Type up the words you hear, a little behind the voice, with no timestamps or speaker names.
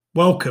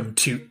Welcome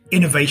to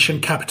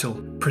Innovation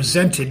Capital,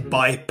 presented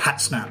by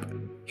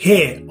PatSnap.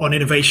 Here on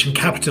Innovation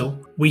Capital,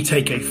 we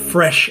take a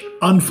fresh,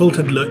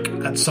 unfiltered look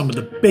at some of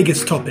the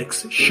biggest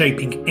topics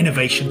shaping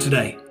innovation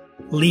today.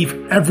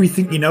 Leave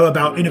everything you know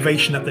about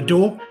innovation at the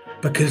door,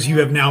 because you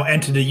have now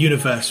entered a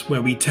universe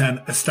where we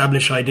turn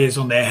established ideas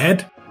on their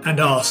head and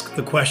ask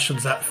the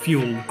questions that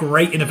fuel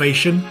great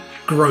innovation,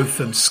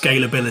 growth, and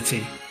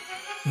scalability.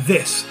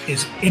 This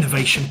is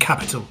Innovation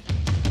Capital.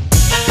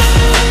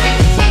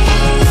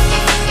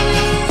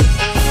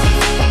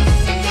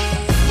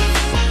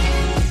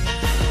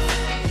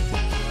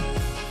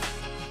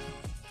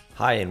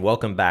 Hi, and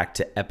welcome back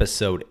to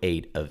episode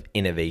 8 of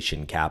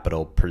Innovation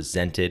Capital,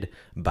 presented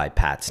by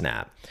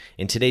PatSnap.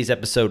 In today's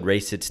episode, Ray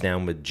sits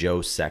down with Joe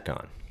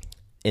Secon.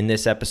 In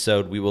this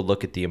episode, we will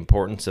look at the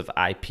importance of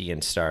IP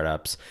in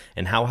startups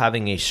and how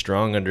having a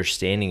strong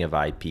understanding of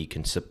IP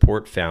can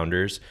support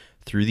founders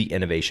through the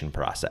innovation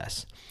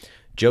process.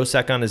 Joe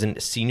Secon is a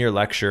senior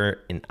lecturer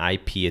in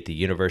IP at the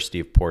University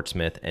of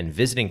Portsmouth and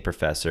visiting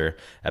professor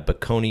at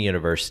Bocconi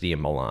University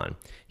in Milan.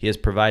 He has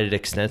provided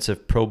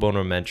extensive pro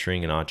bono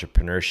mentoring and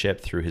entrepreneurship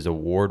through his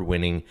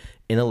award-winning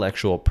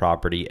intellectual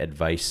property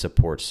advice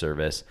support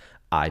service,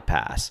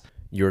 iPass.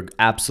 You're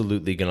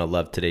absolutely going to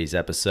love today's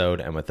episode,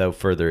 and without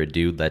further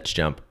ado, let's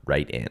jump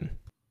right in.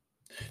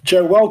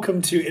 Joe,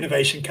 welcome to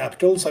Innovation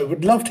Capital. So I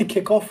would love to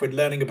kick off with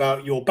learning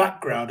about your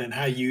background and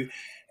how you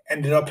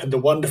ended up in the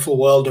wonderful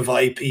world of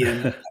IP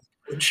and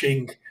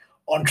coaching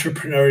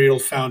entrepreneurial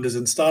founders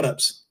and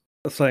startups.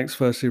 Thanks,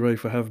 firstly, Ray,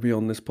 for having me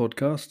on this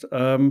podcast.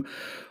 I'm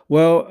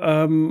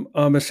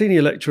a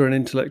senior lecturer in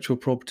intellectual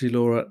property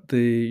law at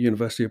the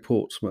University of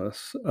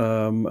Portsmouth,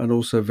 and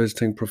also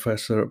visiting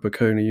professor at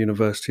Bocconi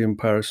University in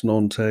Paris,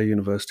 Nanterre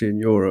University in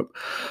Europe.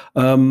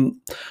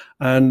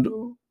 And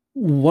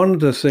one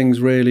of the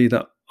things really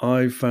that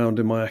I've found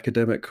in my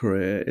academic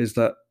career is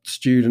that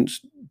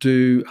students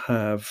do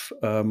have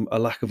a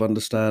lack of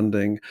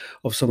understanding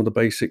of some of the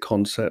basic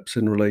concepts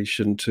in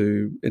relation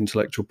to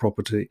intellectual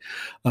property,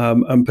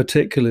 and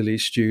particularly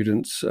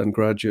students and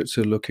graduates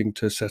who are looking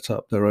to set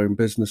up their own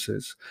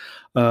businesses.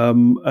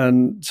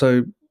 And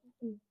so,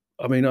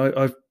 I mean,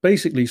 I've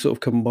basically sort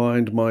of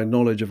combined my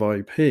knowledge of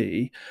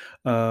IP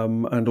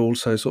and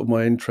also sort of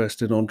my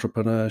interest in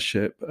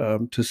entrepreneurship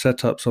to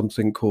set up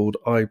something called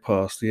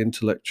iPass, the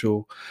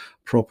Intellectual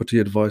Property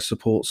Advice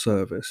Support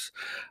Service.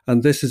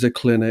 And this is a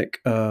clinic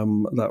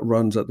that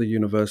runs at the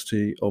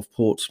University of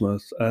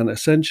Portsmouth. And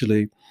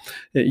essentially,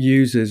 it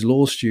uses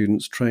law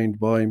students trained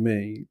by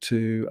me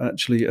to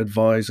actually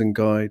advise and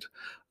guide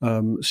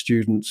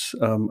students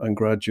and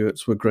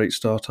graduates with great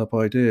startup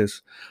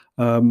ideas.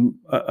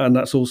 And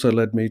that's also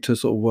led me to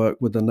sort of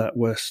work with the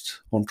NatWest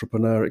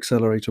Entrepreneur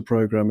Accelerator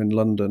Program in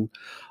London,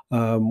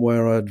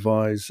 where I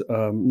advise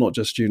not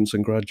just students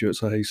and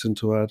graduates, I hasten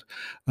to add,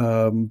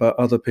 but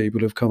other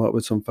people who've come up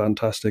with some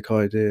fantastic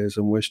ideas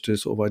and wish to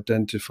sort of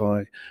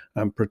identify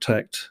and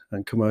protect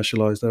and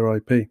commercialize their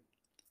IP.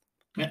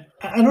 Yeah.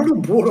 And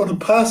on a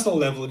personal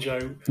level,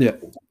 Joe, Yeah.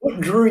 What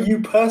drew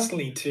you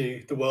personally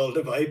to the world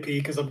of IP?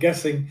 Because I'm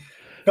guessing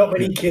not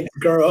many kids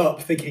grow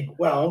up thinking,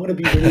 wow, I'm going to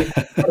be really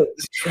good at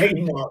this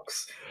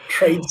trademarks,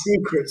 trade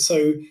secrets.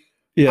 So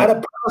at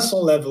a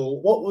personal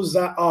level, what was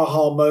that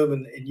aha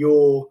moment in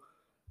your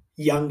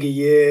younger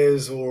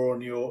years or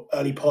on your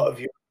early part of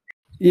your?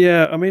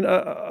 Yeah, I mean,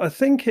 I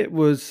think it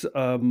was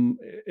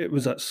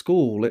at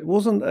school. It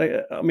wasn't.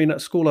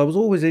 At school, I was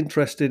always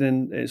interested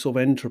in sort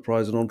of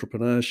enterprise and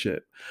entrepreneurship,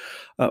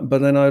 but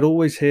then I'd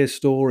always hear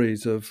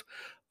stories of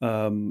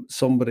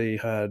somebody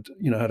had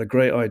a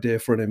great idea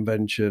for an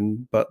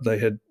invention, but they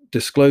had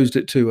disclosed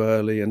it too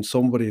early, and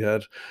somebody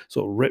had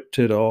sort of ripped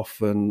it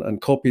off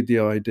and copied the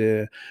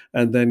idea,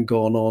 and then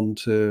gone on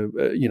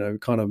to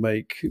kind of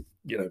make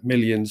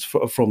millions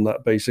from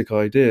that basic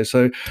idea.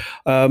 So.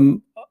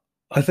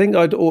 I think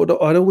I'd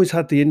always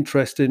had the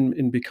interest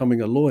in becoming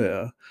a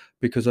lawyer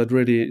because I'd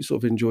really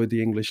sort of enjoyed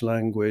the English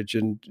language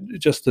and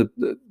just the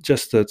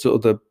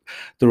sort of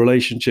the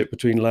relationship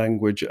between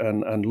language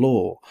and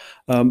law.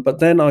 But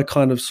then I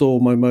kind of saw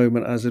my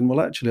moment as in,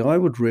 well, actually, I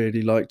would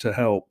really like to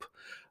help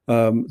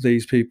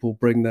these people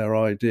bring their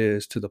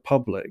ideas to the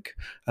public,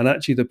 and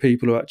actually the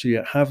people who actually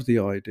have the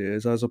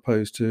ideas, as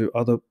opposed to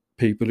other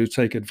people who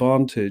take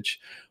advantage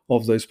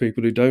of those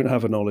people who don't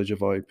have a knowledge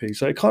of IP.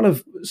 So it kind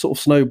of sort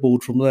of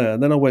snowballed from there.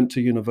 And then I went to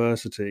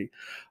university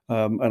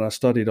and I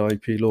studied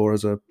IP law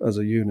as a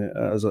unit,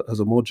 as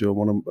a module,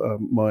 one of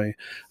my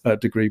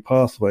degree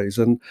pathways.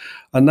 And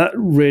that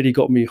really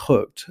got me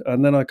hooked.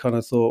 And then I kind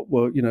of thought,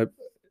 well,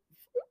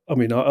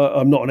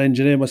 I'm not an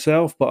engineer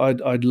myself,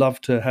 but I'd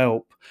love to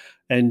help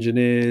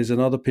engineers and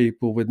other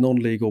people with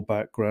non-legal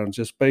backgrounds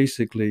just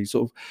basically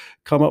sort of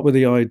come up with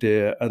the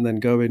idea and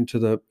then go into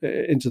the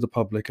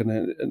public and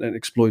then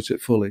exploit it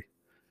fully.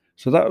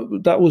 So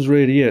that was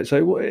really it.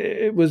 So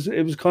it was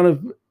kind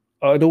of,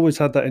 I'd always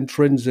had that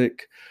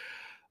intrinsic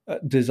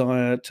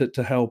desire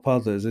to help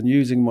others, and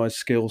using my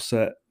skill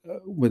set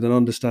with an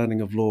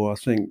understanding of law, I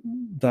think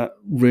that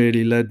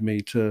really led me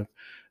to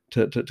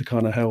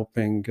kind of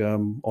helping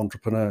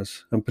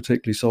entrepreneurs, and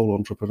particularly sole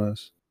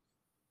entrepreneurs.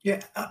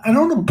 Yeah, and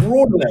on a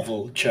broad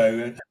level,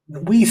 Joe,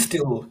 we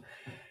still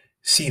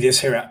see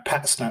this here at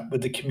PatSnap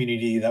with the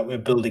community that we're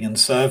building and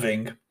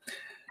serving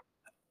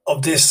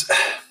of this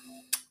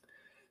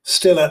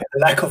still a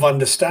lack of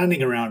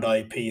understanding around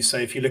IP. So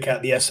if you look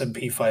at the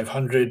S&P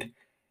 500,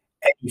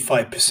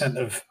 85%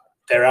 of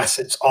their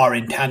assets are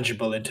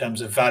intangible in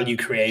terms of value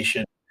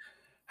creation.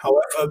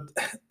 However,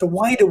 the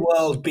wider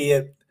world, be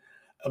it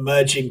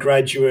emerging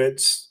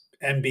graduates,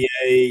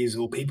 MBAs,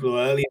 or people who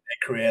are early in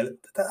their career,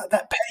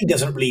 that penny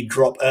doesn't really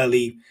drop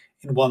early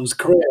in one's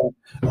career.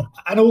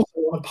 And also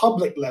on a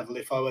public level,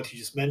 if I were to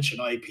just mention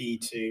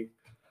IP to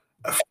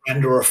a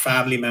friend or a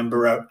family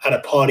member at a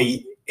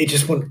party, it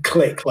just wouldn't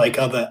click like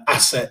other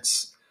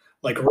assets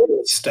like real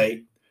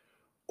estate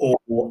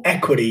or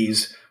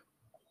equities.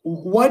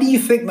 Why do you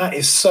think that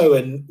is so?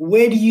 And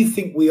where do you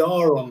think we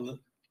are on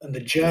the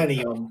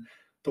journey on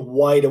the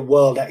wider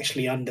world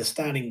actually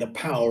understanding the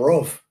power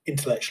of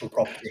intellectual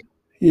property?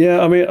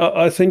 Yeah, I mean,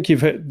 I think you've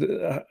hit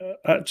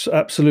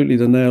absolutely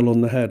the nail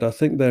on the head. I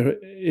think there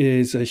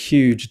is a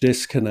huge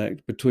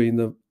disconnect between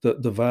the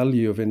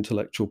value of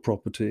intellectual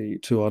property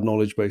to our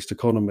knowledge-based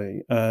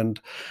economy, and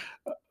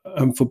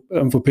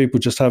for people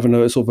just having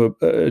a sort of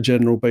a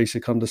general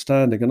basic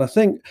understanding. And I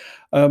think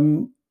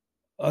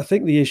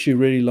the issue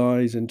really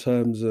lies in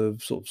terms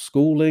of sort of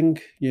schooling.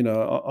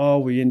 Are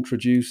we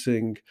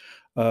introducing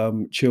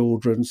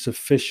children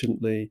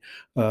sufficiently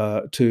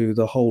to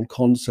the whole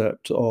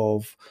concept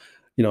of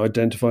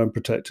identifying,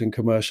 protecting,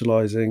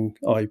 commercializing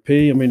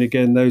IP? I mean,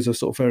 again, those are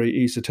sort of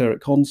very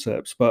esoteric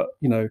concepts, but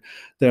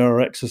there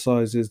are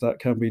exercises that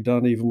can be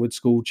done even with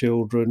school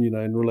children,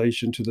 in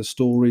relation to the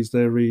stories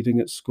they're reading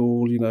at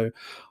school. I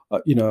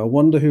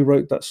wonder who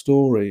wrote that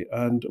story,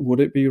 and would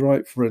it be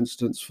right, for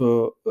instance,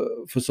 for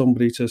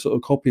somebody to sort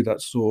of copy that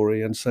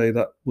story and say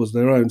that was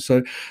their own?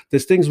 So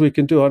there's things we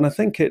can do, and I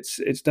think it's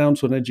down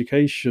to an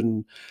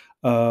education.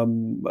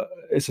 Um,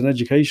 it's an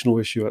educational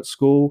issue at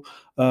school.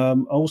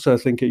 Also, I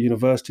think at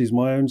universities,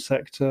 my own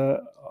sector,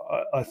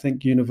 I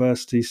think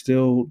universities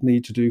still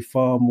need to do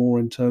far more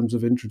in terms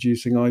of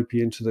introducing IP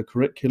into the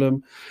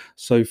curriculum.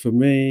 So for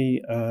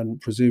me,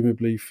 and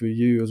presumably for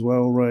you as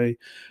well, Ray,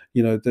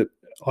 that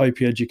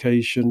IP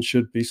education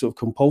should be sort of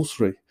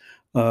compulsory,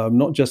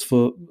 not just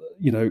for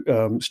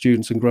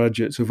students and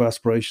graduates who have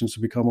aspirations to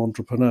become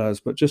entrepreneurs,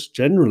 but just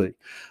generally.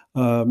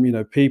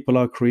 People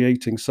are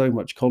creating so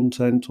much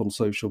content on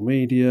social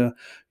media.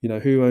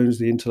 Who owns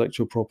the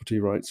intellectual property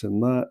rights in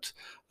that?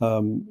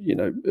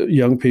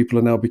 Young people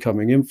are now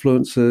becoming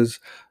influencers.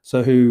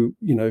 So who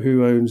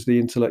owns the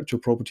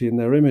intellectual property in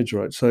their image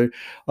rights? So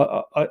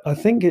I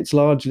think it's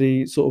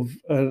largely sort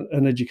of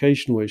an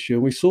educational issue.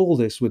 And we saw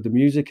this with the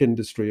music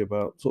industry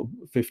about sort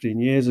of 15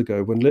 years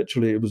ago, when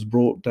literally it was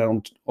brought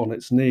down on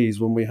its knees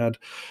when we had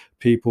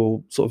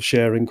people sort of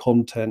sharing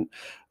content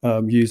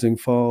using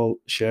file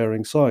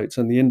sharing sites.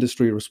 And the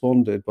industry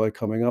responded by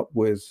coming up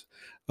with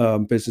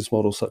business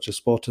models such as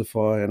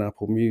Spotify and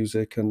Apple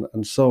Music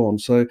and so on.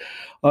 So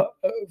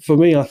for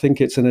me, I think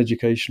it's an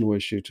educational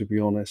issue, to be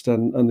honest.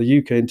 And the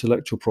UK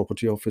Intellectual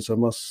Property Office, I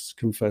must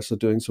confess, are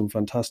doing some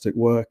fantastic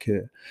work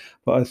here.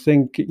 But I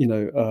think,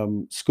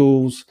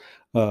 schools,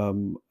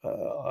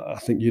 I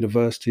think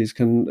universities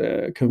can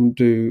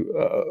do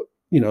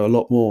a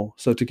lot more.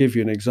 So to give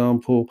you an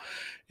example,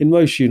 in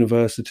most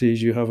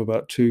universities, you have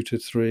about 2 to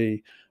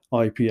 3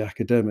 IP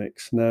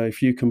academics. Now,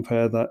 if you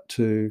compare that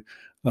to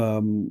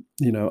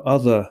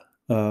other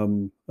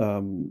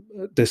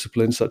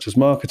disciplines such as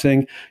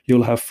marketing,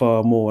 you'll have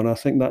far more. And I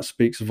think that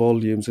speaks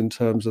volumes in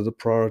terms of the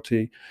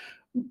priority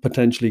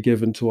potentially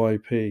given to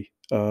IP.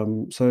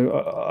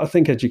 So I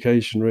think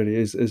education really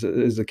is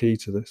the key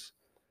to this.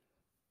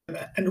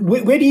 And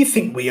where do you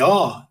think we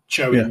are,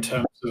 Joe, Yeah, in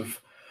terms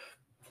of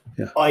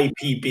yeah.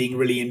 IP being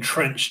really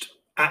entrenched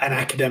at an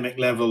academic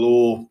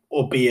level,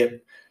 or be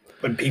it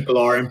when people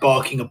are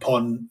embarking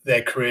upon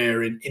their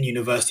career in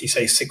university,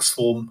 say sixth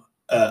form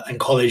and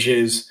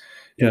colleges?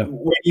 Yeah.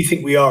 Where do you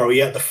think we are? Are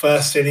we at the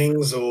first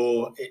innings,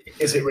 or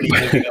is it really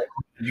moving up?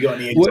 Have you got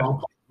any Well,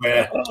 examples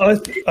where?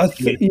 I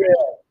think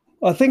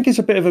I think it's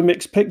a bit of a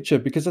mixed picture,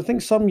 because I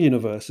think some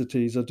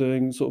universities are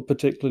doing sort of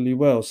particularly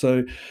well.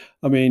 So,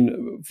 I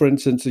mean, for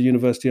instance, the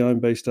university I'm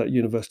based at,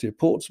 University of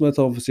Portsmouth,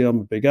 obviously I'm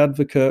a big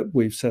advocate.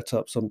 We've set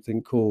up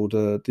something called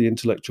the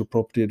Intellectual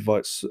Property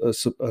Advice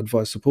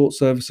Support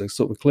Service, a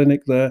sort of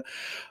clinic there.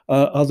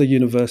 Other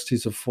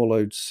universities have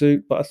followed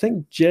suit, but I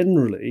think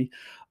generally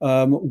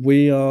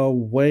we are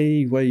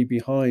way, way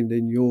behind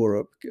in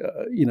Europe,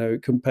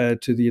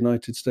 compared to the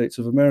United States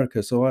of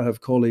America. So I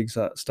have colleagues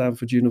at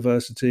Stanford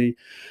University.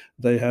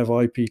 They have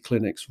IP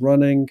clinics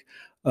running.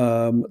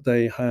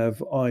 They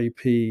have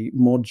IP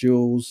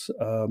modules,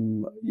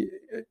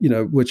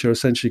 which are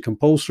essentially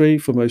compulsory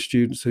for most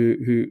students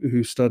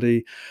who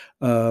study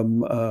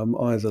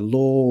either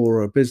law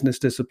or a business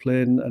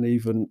discipline, and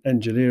even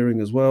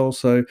engineering as well.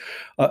 So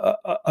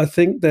I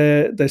think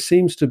there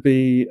seems to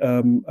be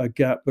a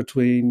gap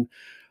between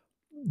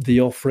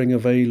the offering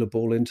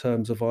available in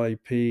terms of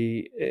IP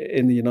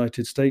in the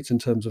United States in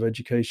terms of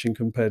education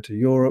compared to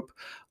Europe.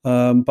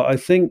 But I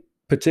think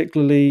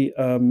particularly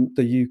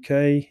the UK,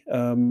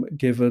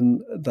 given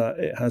that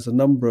it has a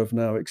number of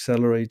now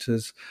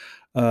accelerators,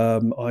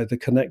 either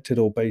connected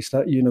or based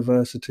at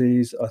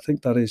universities. I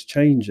think that is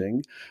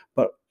changing.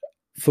 But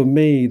for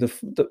me, the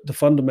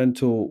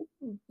fundamental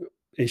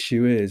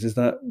issue is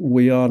that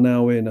we are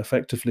now in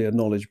effectively a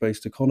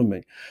knowledge-based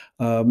economy,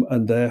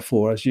 and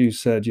therefore, as you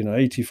said,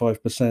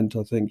 85%,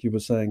 I think you were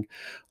saying,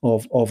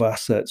 of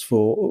assets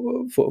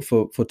for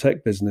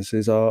tech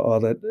businesses are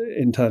that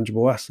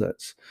intangible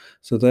assets.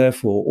 So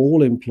therefore,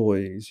 all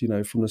employees,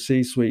 from the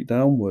C-suite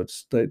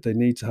downwards, they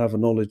need to have a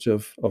knowledge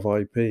of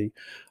IP.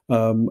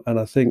 And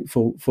I think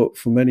for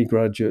many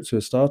graduates who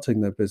are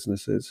starting their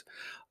businesses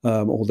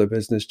or their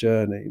business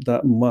journey,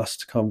 that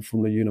must come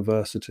from the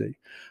university.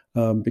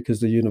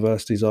 Because the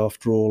universities,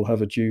 after all,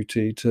 have a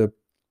duty to,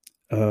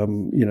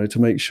 to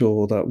make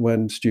sure that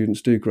when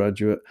students do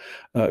graduate,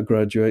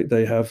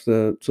 they have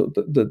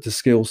the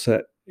skill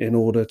set in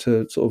order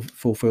to sort of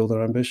fulfil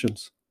their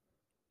ambitions.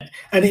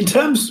 And in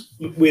terms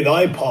with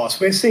iPass,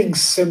 we're seeing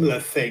similar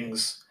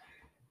things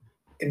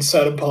in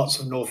certain parts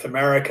of North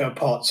America,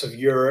 parts of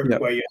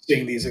Europe, where you're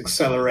seeing these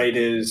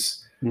accelerators,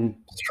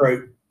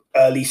 stroke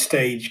early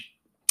stage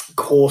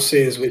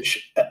courses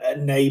which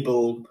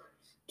enable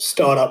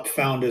startup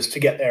founders to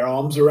get their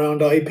arms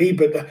around IP.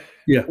 But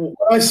when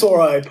I saw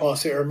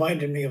iPass, it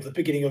reminded me of the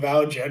beginning of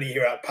our journey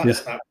here at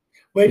PatSnap.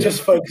 We're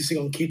just focusing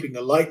on keeping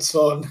the lights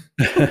on.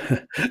 You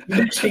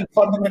literally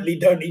fundamentally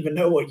don't even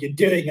know what you're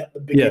doing at the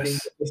beginning,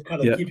 just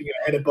kind of keeping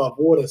your head above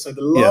water. So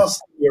the last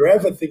thing you're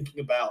ever thinking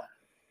about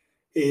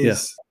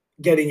is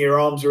getting your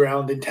arms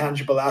around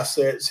intangible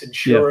assets,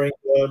 ensuring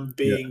them,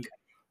 being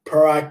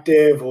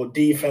proactive or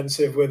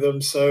defensive with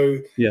them. So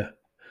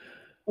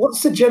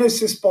what's the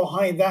genesis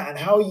behind that, and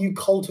how are you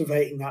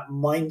cultivating that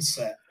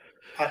mindset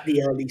at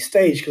the early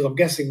stage? Because I'm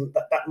guessing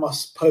that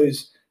must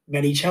pose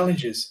many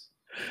challenges.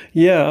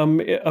 Yeah,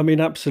 I mean,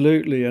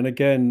 absolutely. And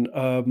again,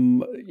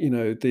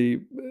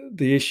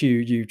 the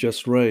issue you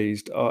just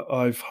raised,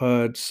 I've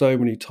heard so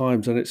many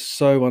times, and it's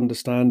so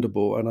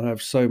understandable, and I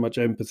have so much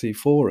empathy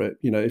for it.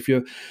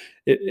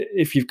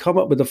 If you've come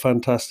up with a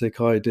fantastic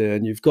idea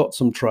and you've got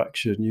some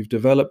traction, you've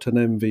developed an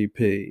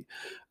MVP,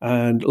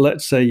 and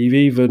let's say you've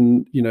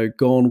even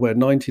gone where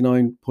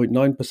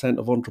 99.9%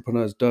 of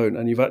entrepreneurs don't,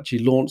 and you've actually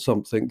launched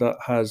something that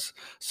has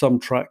some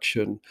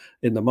traction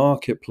in the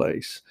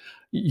marketplace.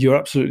 You're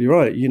absolutely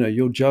right.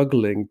 You're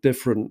juggling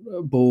different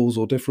balls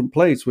or different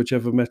plates,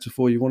 whichever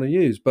metaphor you want to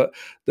use. But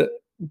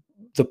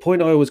the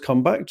point I always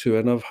come back to,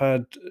 and I've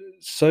had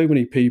so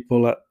many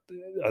people at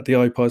the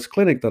iPass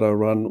clinic that I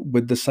run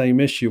with the same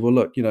issue. Well,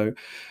 look,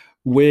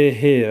 we're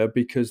here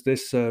because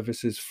this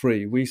service is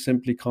free. We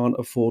simply can't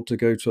afford to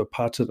go to a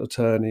patent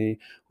attorney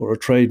or a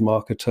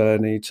trademark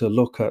attorney to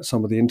look at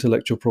some of the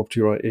intellectual property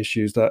right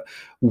issues that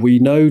we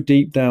know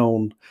deep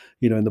down,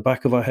 in the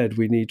back of our head,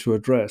 we need to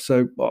address.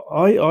 So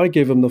I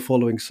give them the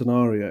following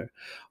scenario.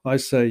 I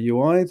say,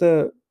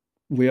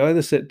 we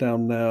either sit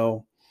down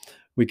now,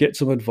 we get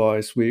some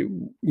advice. We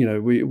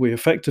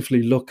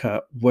effectively look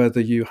at whether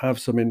you have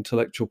some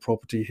intellectual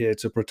property here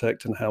to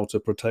protect and how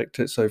to protect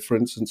it. So, for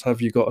instance, have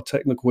you got a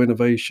technical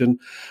innovation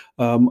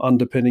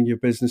underpinning your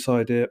business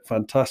idea?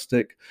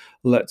 Fantastic.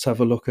 Let's have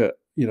a look at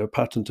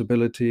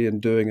patentability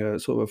and doing a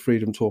sort of a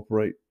freedom to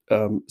operate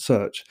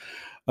search.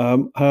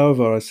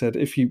 However, I said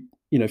if you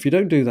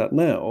don't do that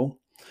now,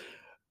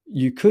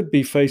 you could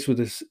be faced with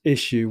this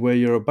issue where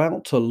you're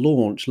about to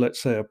launch,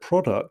 let's say, a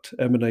product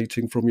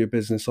emanating from your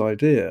business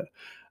idea.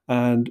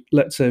 And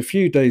let's say a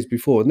few days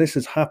before, and this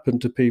has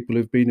happened to people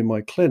who've been in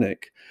my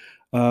clinic,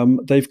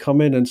 they've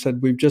come in and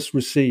said, we've just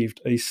received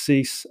a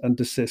cease and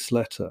desist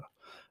letter.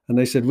 And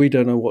they said, we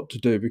don't know what to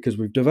do because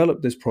we've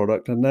developed this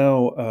product and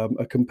now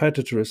a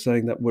competitor is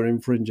saying that we're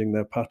infringing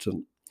their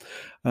patent.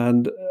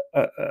 And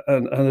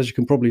as you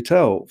can probably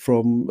tell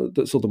from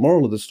the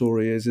moral of the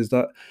story is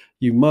that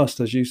you must,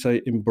 as you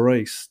say,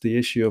 embrace the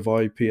issue of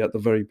IP at the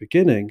very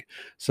beginning.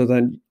 So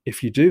then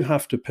if you do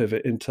have to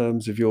pivot in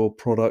terms of your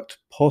product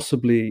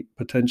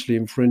potentially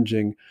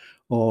infringing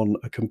on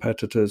a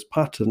competitor's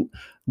patent,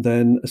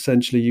 then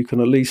essentially you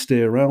can at least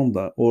steer around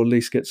that, or at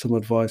least get some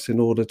advice in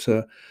order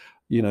to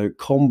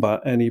combat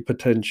any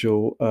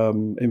potential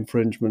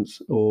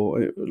infringements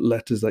or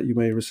letters that you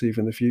may receive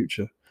in the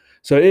future.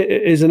 So it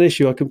is an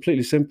issue I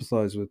completely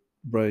sympathise with,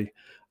 Ray,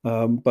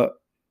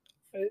 but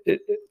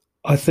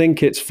I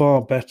think it's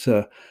far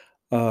better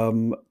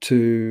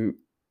to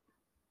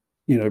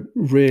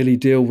really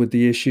deal with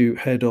the issue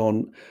head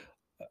on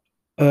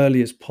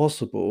early as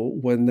possible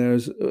when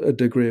there's a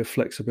degree of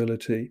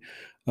flexibility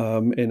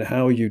in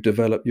how you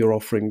develop your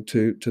offering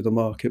to the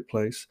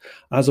marketplace,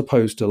 as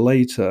opposed to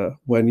later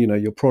when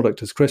your product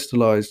has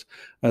crystallized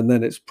and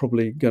then it's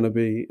probably going to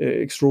be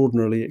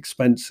extraordinarily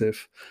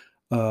expensive.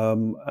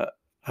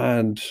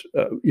 And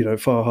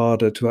far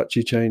harder to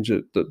actually change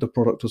the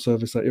product or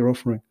service that you're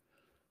offering.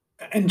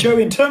 And Joe,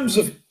 in terms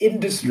of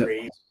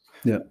industries,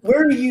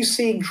 where are you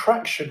seeing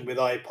traction with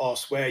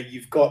iPass, where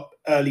you've got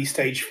early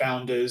stage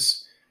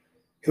founders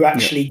who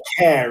actually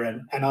care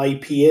and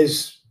IP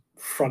is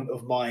front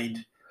of mind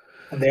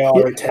and they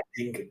are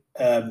attending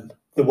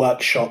the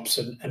workshops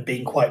and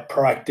being quite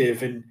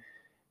proactive in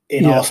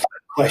Yeah. asking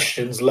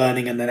questions,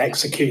 learning, and then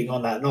executing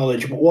on that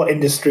knowledge. What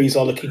industries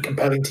are looking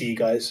compelling to you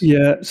guys?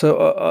 Yeah,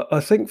 so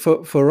I think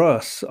for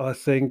us, I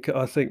think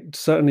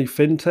certainly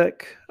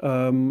fintech.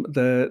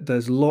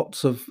 There's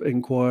lots of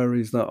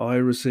inquiries that I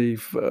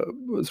receive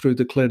through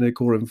the clinic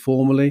or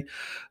informally.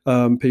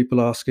 People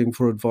asking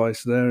for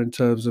advice there in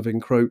terms of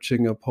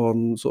encroaching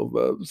upon sort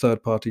of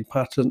third-party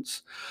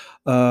patents.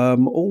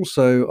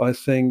 Also, I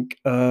think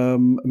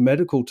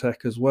medical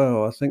tech as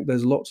well. I think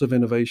there's lots of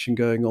innovation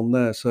going on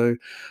there. So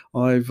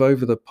I've,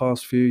 over the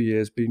past few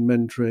years, been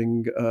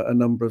mentoring a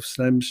number of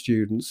STEM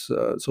students,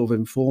 sort of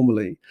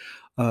informally,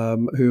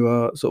 who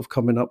are sort of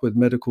coming up with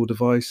medical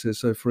devices.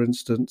 So, for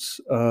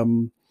instance,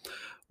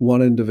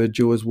 one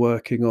individual is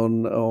working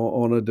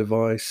on a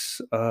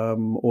device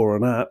or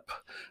an app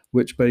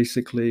which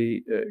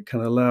basically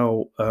can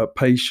allow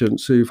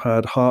patients who've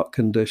had heart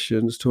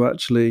conditions to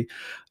actually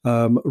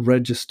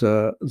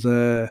register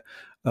their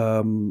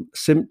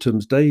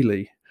symptoms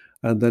daily.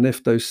 And then,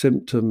 if those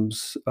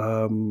symptoms,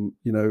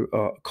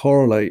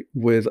 correlate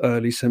with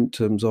early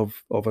symptoms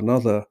of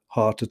another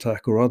heart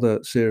attack or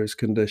other serious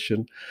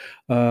condition,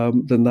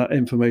 then that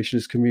information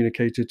is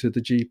communicated to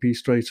the GP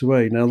straight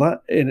away. Now,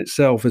 that in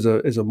itself is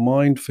a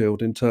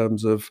minefield in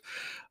terms of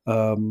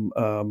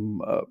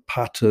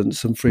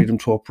patents and freedom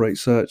to operate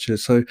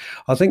searches. So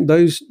I think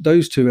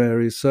those two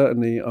areas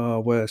certainly are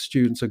where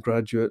students and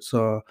graduates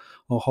are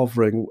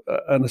hovering.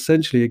 And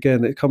essentially,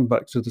 again, it comes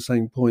back to the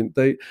same point.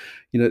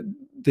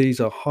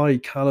 These are high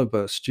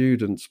caliber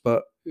students,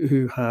 but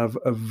who have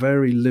a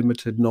very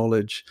limited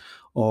knowledge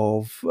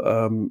of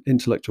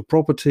intellectual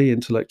property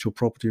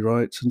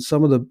rights, and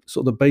some of the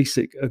sort of the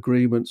basic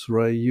agreements,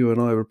 Ray, you and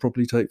I would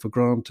probably take for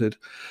granted,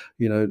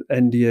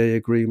 NDA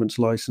agreements,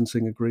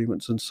 licensing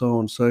agreements, and so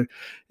on. So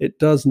it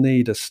does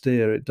need a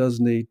steer. It does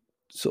need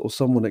sort of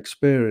someone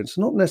experienced,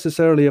 not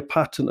necessarily a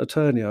patent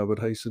attorney, I would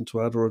hasten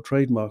to add, or a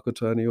trademark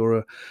attorney,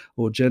 or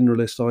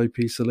generalist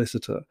IP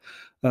solicitor,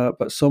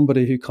 but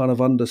somebody who kind of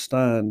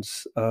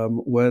understands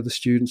where the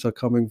students are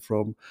coming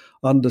from,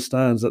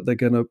 understands that they're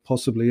going to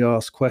possibly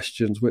ask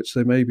questions which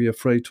they may be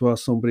afraid to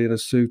ask somebody in a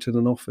suit in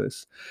an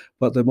office,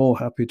 but they're more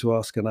happy to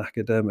ask an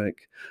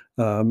academic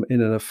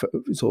in a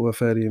sort of a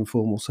fairly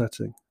informal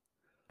setting.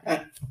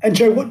 And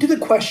Joe, what do the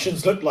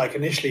questions look like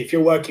initially if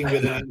you're working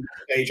with an early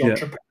stage Yeah.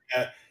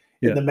 entrepreneur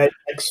Yeah. in the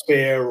medtech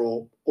sphere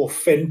or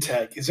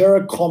fintech? Is there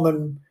a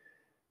common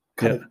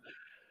kind of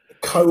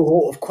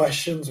cohort of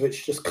questions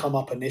which just come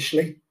up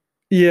initially?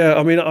 Yeah,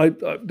 I mean,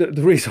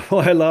 the reason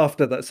why I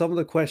laughed at that, some of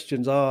the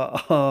questions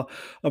are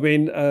I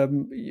mean,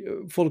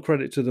 full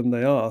credit to them,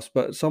 they ask,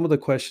 but some of the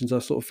questions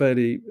are sort of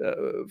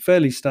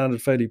fairly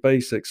standard, fairly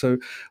basic. So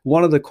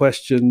one of the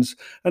questions,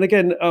 and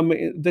again,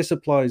 this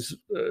applies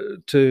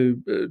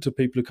to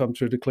people who come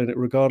through the clinic,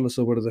 regardless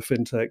of whether they're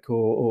fintech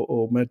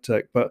or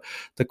medtech, but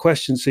the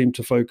questions seem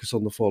to focus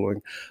on the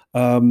following.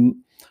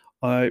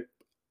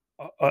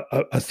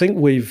 I think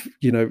we've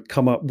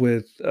come up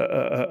with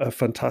a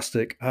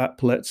fantastic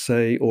app, let's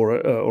say,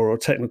 or a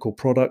technical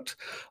product,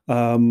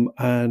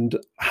 and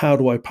how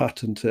do I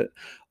patent it?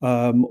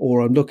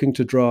 Or I'm looking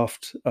to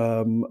draft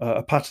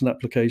a patent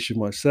application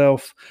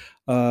myself,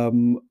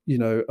 and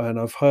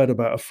I've heard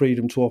about a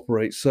freedom to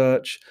operate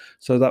search.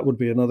 So that would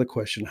be another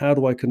question. How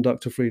do I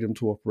conduct a freedom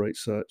to operate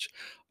search?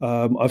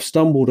 I've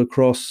stumbled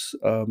across,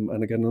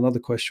 and again, another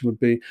question would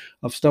be,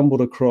 I've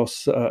stumbled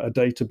across a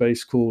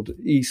database called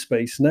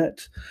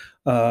eSpaceNet,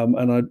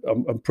 and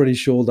I'm pretty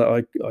sure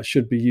that I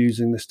should be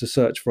using this to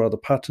search for other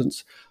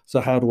patents.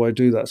 So how do I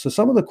do that? So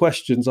some of the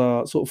questions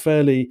are sort of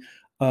fairly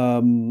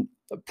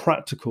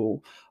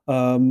practical,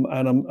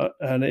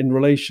 and in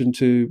relation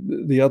to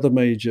the other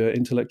major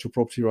intellectual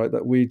property right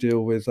that we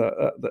deal with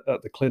at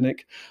the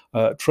clinic,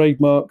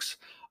 trademarks.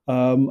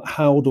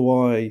 How do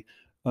I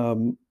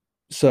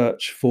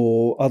search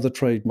for other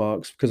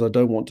trademarks, because I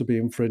don't want to be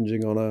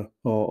infringing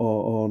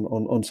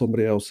on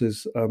somebody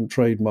else's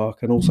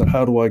trademark, and also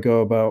how do I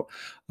go about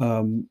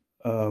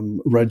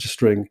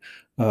registering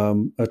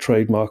a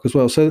trademark as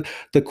well. So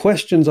the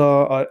questions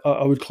are,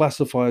 I would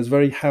classify as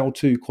very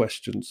how-to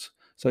questions.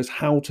 So it's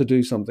how to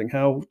do something,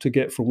 how to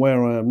get from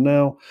where I am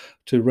now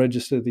to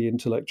register the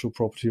intellectual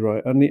property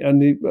right. And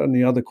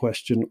the other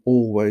question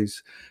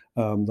always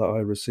that I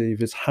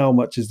receive is, how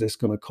much is this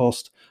going to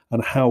cost,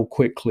 and how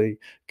quickly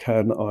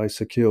can I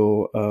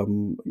secure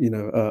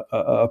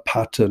a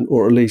patent,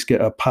 or at least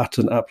get a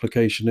patent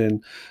application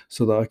in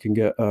so that I can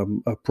get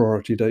a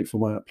priority date for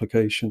my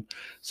application.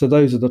 So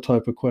those are the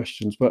type of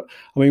questions. But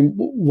I mean,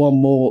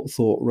 one more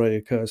thought, Ray,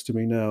 occurs to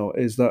me now,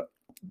 is that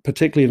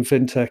particularly in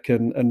fintech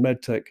and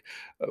medtech,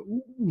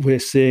 we're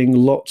seeing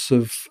lots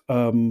of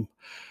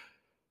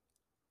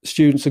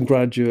students and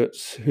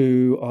graduates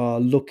who are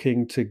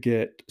looking to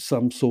get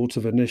some sort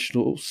of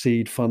initial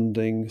seed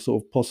funding,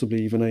 sort of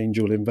possibly even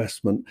angel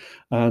investment.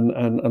 And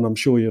I'm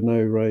sure you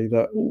know, Ray,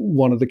 that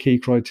one of the key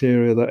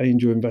criteria that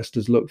angel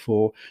investors look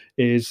for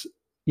is,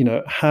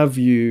 have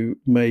you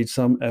made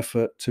some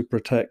effort to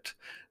protect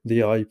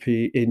the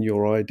IP in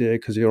your idea,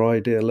 because your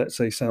idea, let's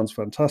say, sounds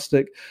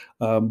fantastic,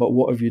 but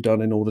what have you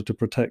done in order to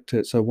protect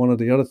it? So one of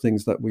the other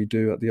things that we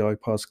do at the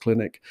iPass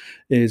Clinic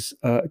is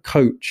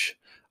coach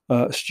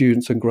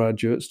students and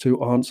graduates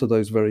to answer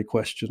those very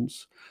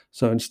questions.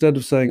 So instead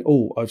of saying,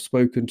 oh, I've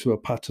spoken to a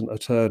patent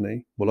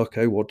attorney, well,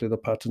 okay, what did the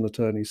patent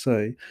attorney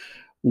say?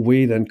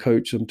 We then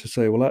coach them to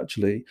say, well,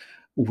 actually,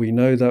 we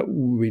know that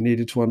we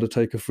needed to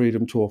undertake a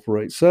freedom to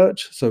operate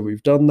search. So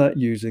we've done that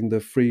using the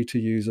free to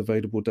use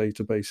available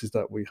databases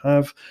that we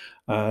have.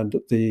 And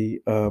the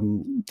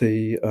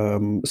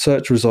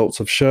search results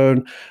have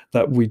shown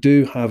that we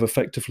do have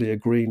effectively a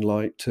green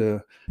light to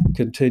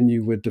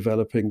continue with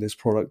developing this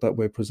product that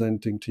we're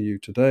presenting to you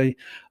today.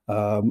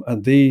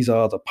 And these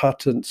are the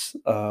patents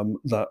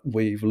that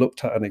we've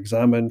looked at and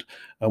examined,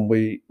 and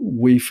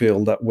we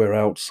feel that we're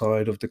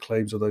outside of the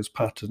claims of those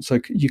patents.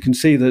 So you can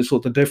see the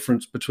sort of the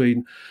difference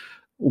between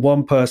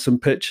one person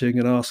pitching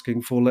and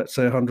asking for, let's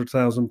say,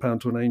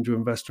 £100,000 to an angel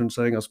investor and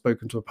saying, I've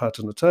spoken to a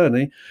patent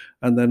attorney,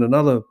 and then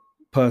another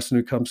person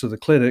who comes to the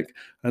clinic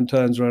and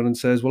turns around and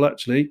says, well,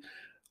 actually,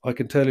 I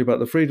can tell you about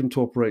the freedom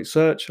to operate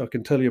search, I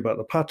can tell you about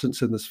the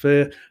patents in the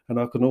sphere, and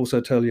I can also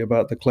tell you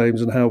about the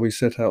claims and how we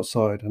sit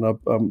outside. And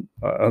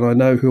I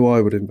know who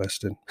I would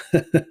invest in.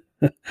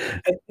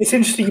 It's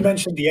interesting you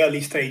mentioned the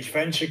early stage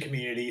venture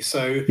community.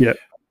 So yeah.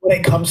 When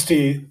it comes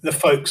to the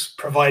folks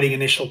providing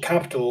initial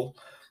capital,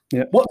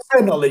 yeah. what's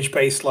their knowledge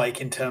base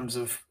like in terms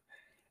of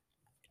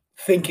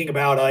thinking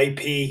about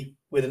IP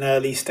with an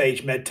early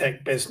stage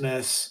medtech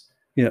business?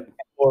 Yeah.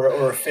 Or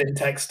a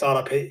fintech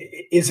startup?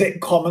 Is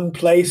it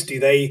commonplace? Do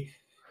they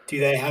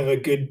have a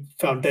good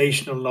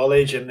foundational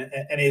knowledge, and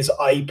is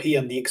IP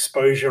and the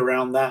exposure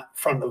around that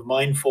front of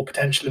mind for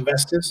potential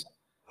investors?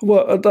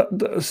 Well,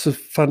 that's a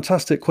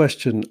fantastic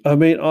question. I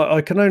mean,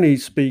 I can only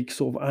speak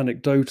sort of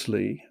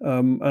anecdotally,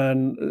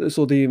 and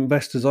sort of the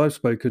investors I've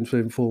spoken to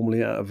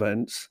informally at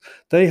events,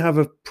 they have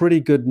a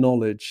pretty good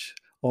knowledge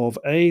of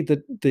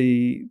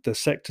the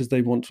sectors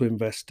they want to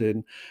invest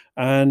in,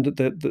 and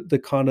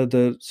the kind of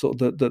the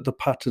sort of the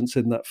patents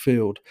in that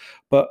field.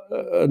 But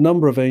a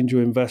number of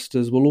angel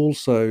investors will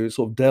also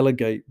sort of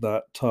delegate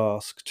that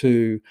task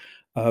to.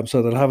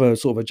 So they'll have a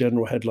sort of a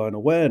general headline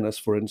awareness,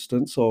 for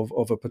instance, of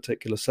a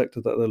particular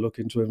sector that they're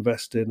looking to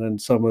invest in,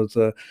 and some of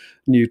the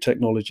new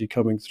technology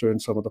coming through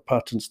and some of the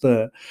patents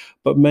there.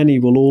 But many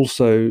will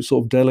also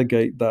sort of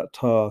delegate that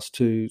task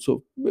to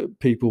sort of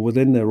people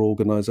within their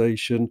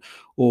organization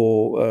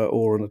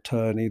or an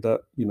attorney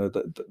that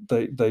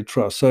that they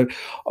trust. So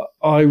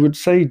I would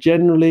say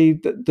generally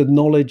that the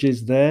knowledge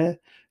is there.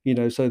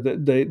 So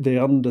that they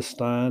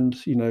understand,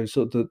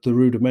 sort of the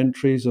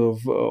rudimentaries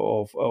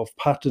of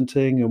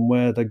patenting and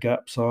where the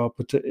gaps are,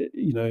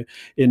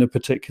 in a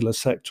particular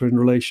sector in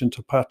relation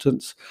to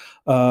patents.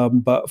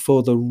 But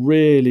for the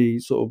really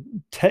sort of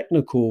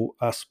technical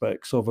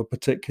aspects of a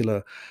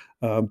particular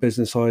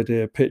business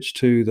idea pitched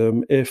to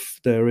them, if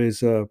there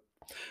is an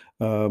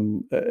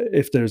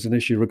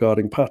issue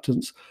regarding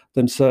patents,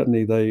 then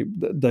certainly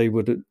they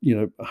would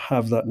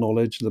have that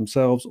knowledge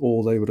themselves,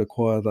 or they would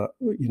acquire that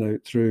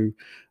through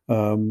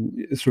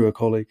a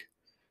colleague.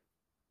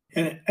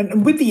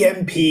 And with the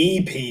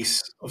MPE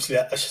piece, obviously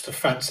that's just a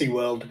fancy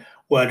word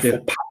for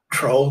patent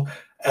troll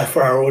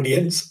for our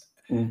audience.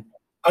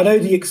 I know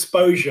the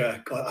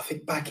exposure, I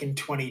think back in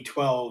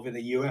 2012 in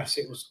the US,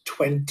 it was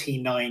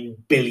 $29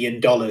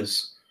 billion.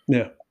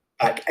 Yeah.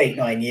 Back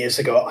 8-9 years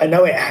ago. I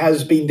know it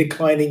has been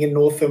declining in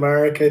North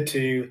America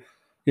to,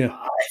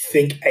 I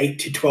think, $8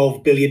 to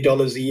 $12 billion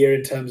a year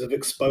in terms of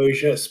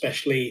exposure,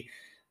 especially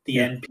the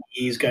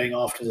NPEs going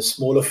after the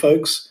smaller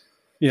folks.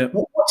 Yeah.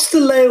 What's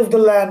the lay of the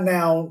land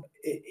now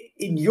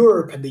in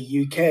Europe and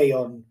the UK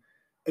on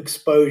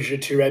exposure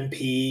to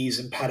NPEs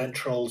and patent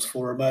trolls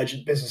for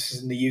emergent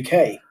businesses in the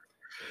UK?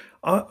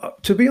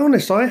 To be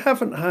honest, I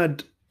haven't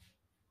had.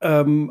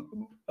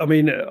 I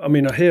mean,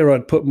 here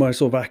I'd put my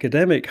sort of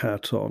academic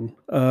hat on.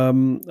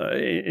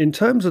 In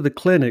terms of the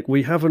clinic,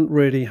 we haven't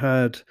really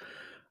had,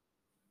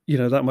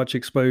 that much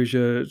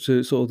exposure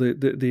to sort of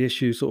the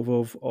issue sort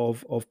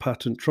of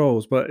patent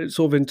trolls. But it's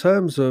sort of in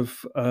terms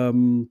of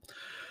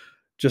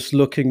just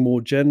looking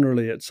more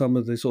generally at some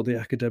of the sort of the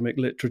academic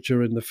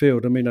literature in the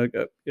field. I mean,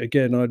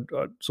 again, I'd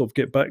sort of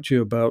get back to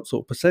you about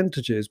sort of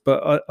percentages,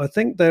 but I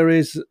think there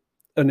is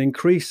an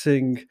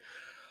increasing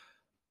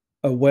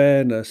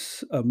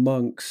awareness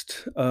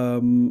amongst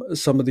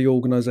some of the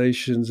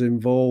organizations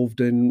involved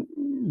in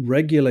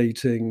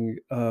regulating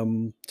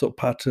sort of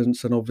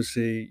patents, and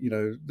obviously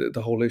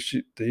the whole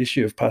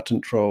issue of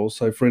patent trolls.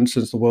 So for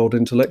instance, the World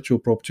Intellectual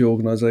Property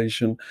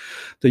Organization,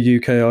 the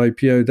UK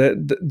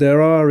IPO,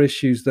 there are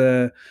issues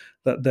there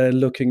that they're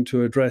looking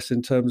to address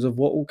in terms of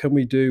what can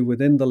we do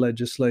within the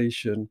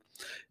legislation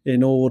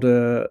in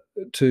order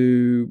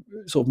to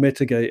sort of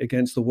mitigate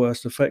against the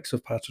worst effects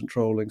of patent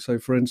trolling. So,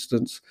 for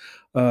instance,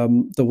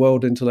 the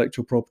World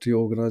Intellectual Property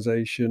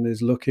Organization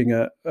is looking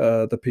at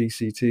the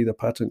PCT, the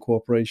Patent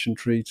Cooperation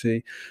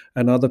Treaty,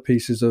 and other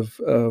pieces of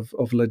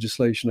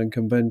legislation and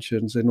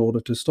conventions in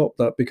order to stop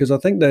that. Because I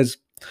think there's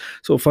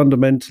sort of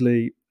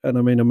fundamentally and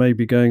I mean, I may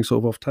be going sort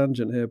of off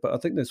tangent here, but I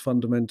think there's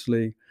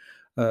fundamentally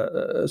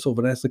sort of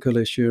an ethical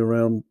issue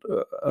around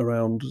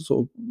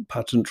sort of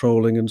patent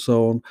trolling and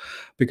so on,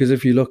 because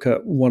if you look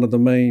at one of the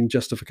main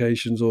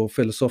justifications or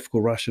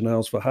philosophical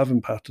rationales for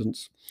having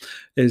patents,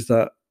 is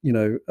that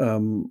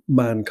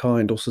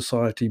mankind or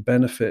society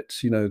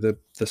benefits. The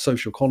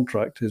social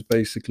contract is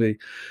basically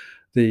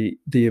the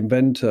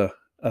inventor,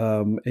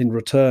 in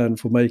return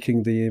for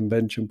making the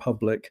invention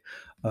public,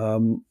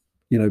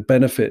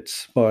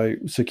 benefits by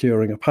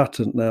securing a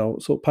patent. Now,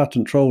 sort of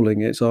patent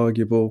trolling, it's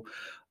arguable,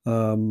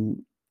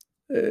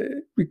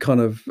 it kind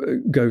of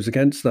goes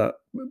against that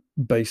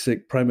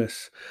basic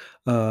premise,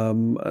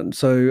 and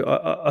so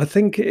I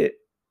think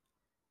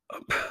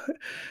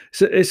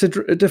it's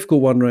a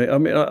difficult one, right? I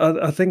mean,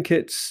 I think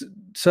it's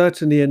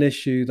certainly an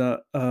issue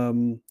that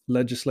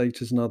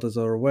legislators and others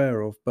are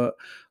aware of, but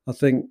I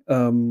think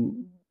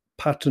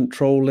patent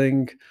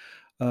trolling,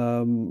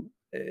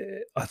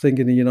 I think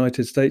in the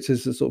United States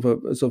is a sort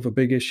of a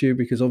big issue,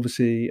 because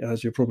obviously,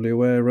 as you're probably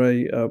aware,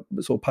 Ray,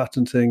 sort of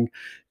patenting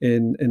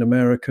in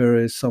America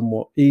is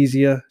somewhat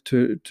easier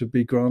to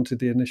be granted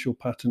the initial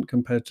patent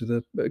compared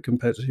to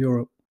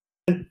Europe.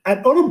 And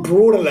on a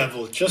broader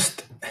level,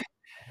 just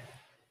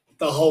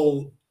the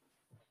whole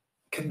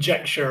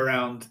conjecture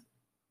around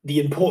the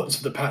importance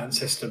of the patent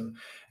system,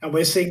 and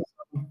we're seeing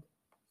some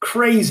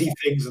crazy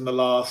things in the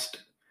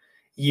last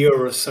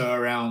year or so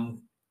around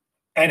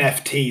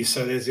NFTs.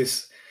 So there's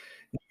this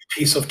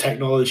piece of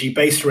technology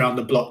based around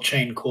the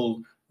blockchain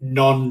called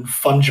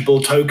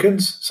non-fungible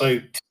tokens. So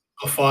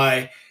if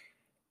I'm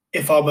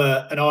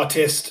an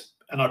artist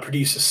and I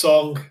produce a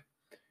song,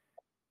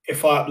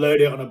 if I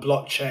upload it on a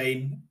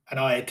blockchain and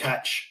I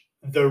attach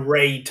the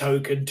Ray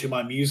token to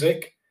my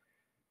music,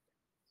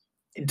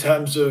 in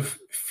terms of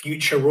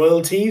future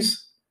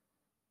royalties,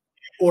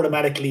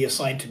 automatically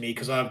assigned to me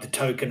because I have the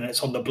token and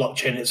it's on the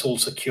blockchain, it's all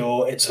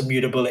secure, it's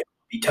immutable, it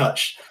can be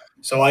touched.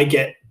 So I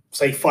get,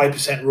 say,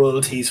 5%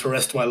 royalties for the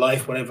rest of my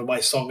life whenever my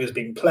song is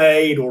being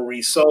played or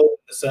resold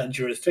in a certain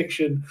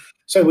jurisdiction.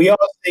 So we are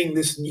seeing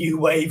this new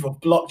wave of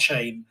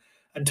blockchain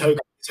and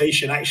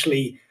tokenization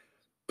actually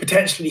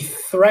potentially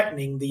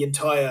threatening the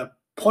entire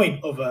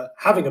point of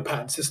having a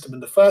patent system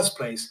in the first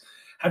place.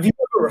 Have you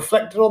ever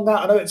reflected on that?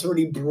 I know it's a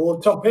really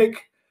broad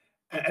topic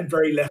and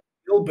very left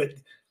field, but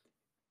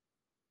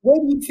where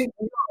do you think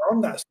we are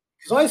on that?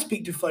 Because I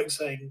speak to folks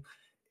saying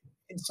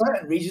in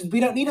certain regions we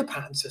don't need a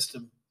patent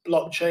system.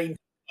 Blockchain,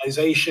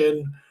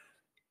 tokenization,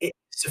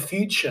 it's the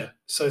future.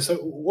 So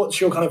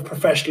what's your kind of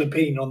professional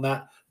opinion on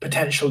that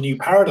potential new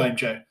paradigm,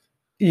 Joe?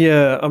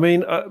 Yeah, I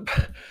mean,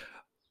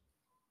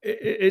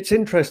 it's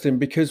interesting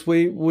because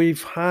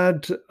we've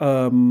had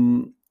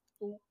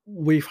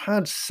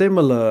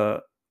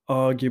similar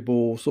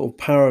arguable sort of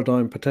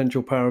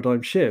potential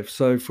paradigm shifts.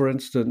 So, for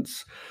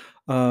instance,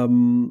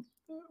 when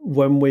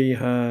we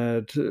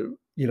had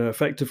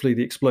effectively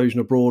the explosion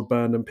of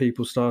broadband and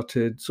people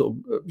started sort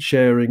of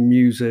sharing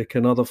music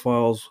and other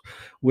files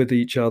with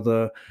each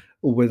other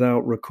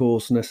without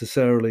recourse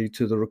necessarily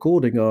to the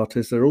recording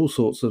artist, there are all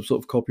sorts of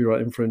sort of copyright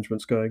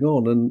infringements going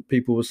on, and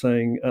people were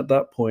saying at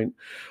that point.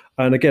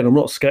 And again, I'm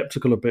not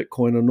skeptical of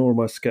Bitcoin, nor am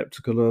I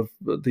skeptical of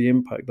the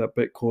impact that not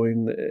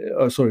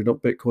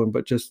Bitcoin,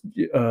 but just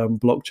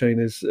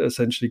blockchain is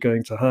essentially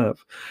going to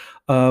have.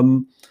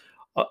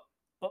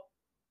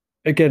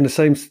 Again, the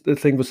same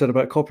thing was said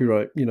about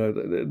copyright.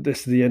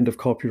 This is the end of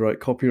copyright.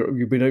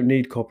 We don't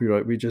need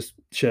copyright. We just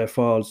share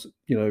files.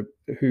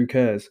 Who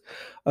cares?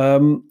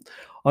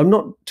 I'm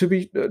not, to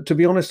be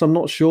honest, I'm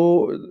not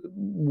sure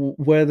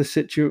where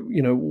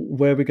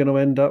where we're going to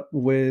end up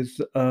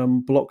with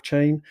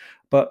blockchain,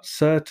 but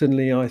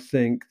certainly I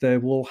think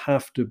there will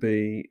have to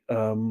be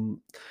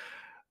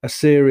a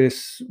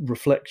serious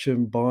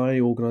reflection by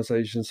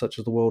organizations such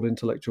as the World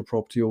Intellectual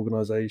Property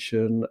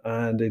Organization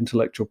and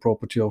intellectual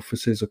property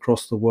offices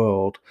across the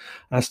world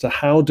as to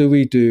how do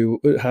we deal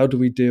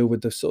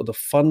with the sort of the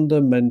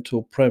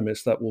fundamental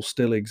premise that will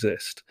still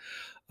exist.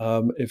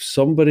 If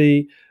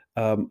somebody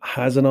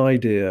has an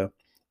idea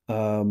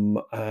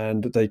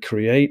and they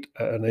create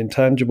an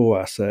intangible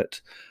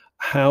asset,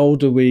 how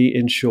do we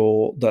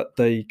ensure that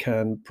they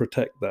can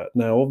protect that?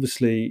 Now,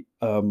 obviously,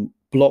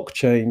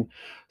 blockchain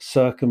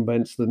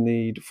circumvents the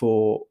need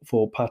for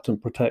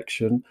patent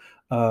protection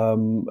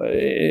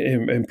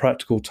in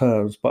practical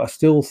terms, but I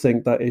still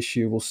think that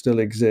issue will still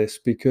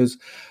exist because,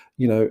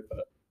 20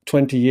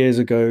 years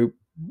ago,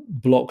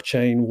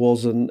 blockchain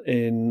wasn't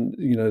in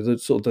the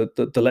sort of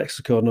the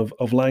lexicon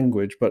of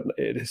language, but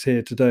it is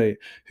here today.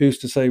 Who's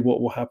to say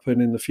what will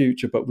happen in the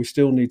future? But we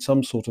still need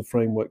some sort of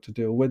framework to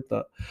deal with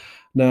that.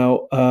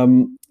 Now,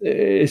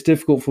 it's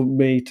difficult for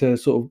me to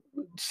sort of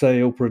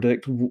say or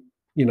predict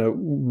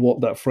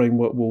what that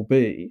framework will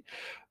be,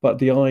 but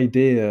the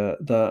idea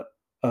that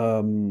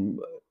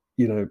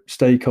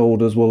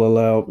stakeholders will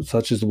allow,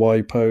 such as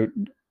WIPO,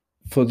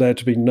 for there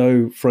to be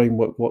no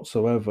framework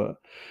whatsoever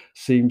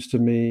seems to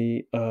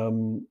me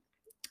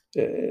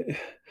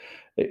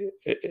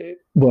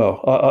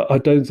Well, I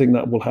don't think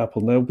that will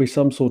happen. There'll be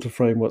some sort of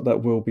framework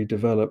that will be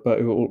developed, but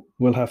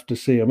we'll have to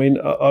see. I mean,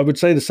 I would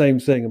say the same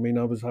thing. I mean,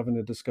 I was having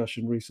a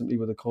discussion recently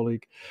with a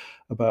colleague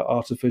about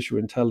artificial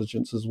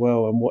intelligence as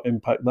well, and what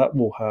impact that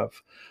will have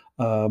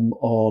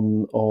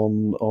on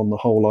the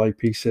whole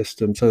IP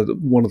system. So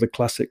one of the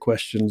classic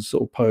questions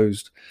sort of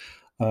posed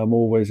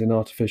always in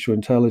artificial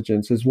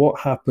intelligence is what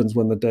happens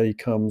when the day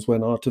comes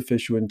when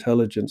artificial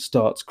intelligence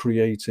starts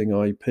creating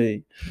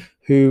IP?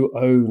 Who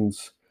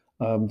owns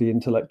the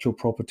intellectual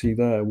property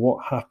there?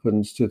 What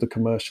happens to the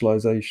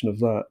commercialization of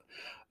that?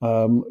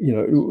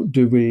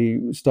 Do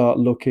we start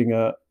looking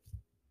at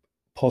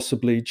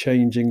possibly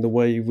changing the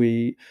way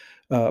we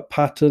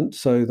patent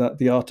so that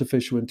the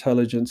artificial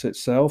intelligence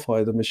itself,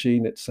 either the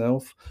machine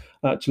itself,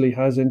 actually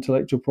has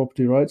intellectual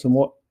property rights? And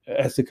what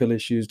ethical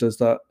issues does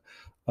that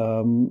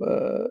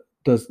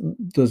does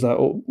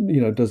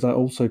that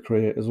also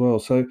create as well?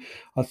 So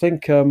I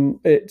think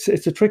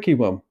it's a tricky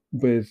one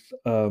with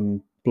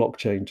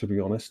blockchain, to be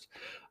honest,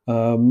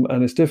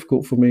 and it's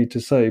difficult for me to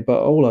say.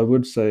 But all I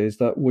would say is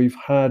that we've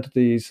had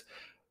these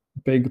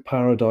big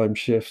paradigm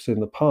shifts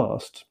in the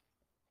past,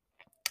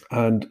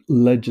 and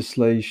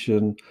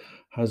legislation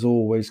has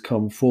always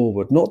come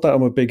forward. Not that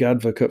I'm a big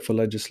advocate for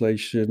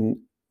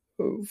legislation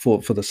for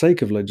the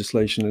sake of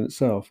legislation in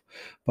itself,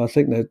 but I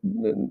think that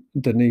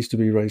there needs to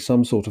be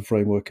some sort of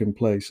framework in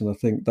place, and I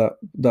think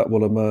that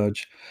will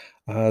emerge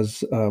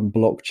as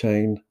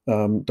blockchain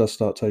does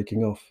start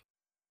taking off.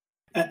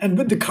 And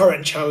with the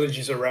current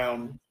challenges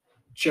around,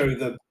 Joe,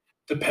 the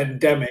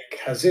pandemic,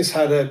 has this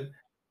had an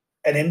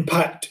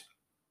impact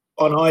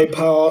on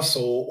iPass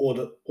or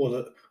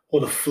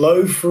the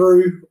flow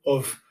through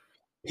of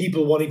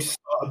people wanting to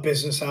start a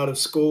business out of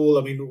school?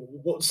 I mean,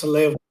 what's the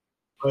lay of the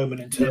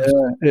moment in terms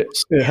of it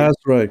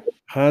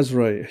has,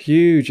 Ray,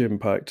 huge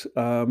impact.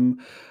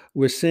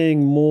 We're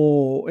seeing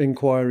more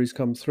inquiries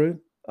come through.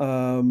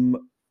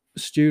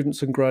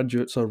 Students and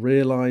graduates are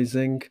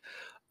realizing,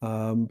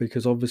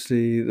 because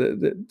obviously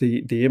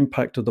the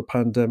impact of the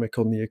pandemic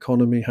on the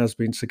economy has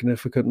been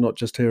significant, not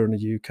just here in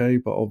the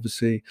UK, but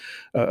obviously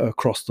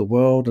across the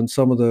world. And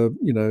some of the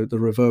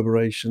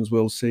reverberations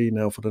we'll see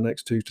now for the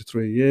next 2 to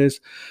 3 years,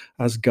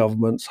 as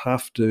governments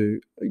have to,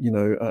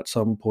 at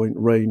some point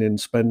rein in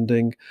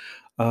spending.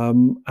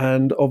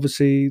 And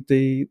obviously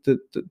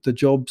the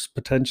jobs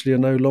potentially are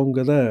no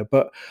longer there.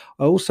 But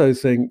I also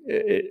think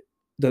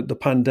that the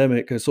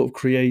pandemic has sort of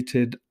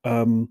created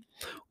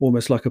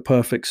almost like a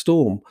perfect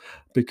storm,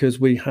 because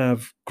we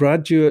have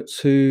graduates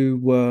who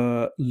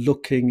were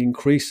looking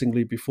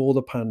increasingly before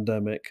the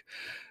pandemic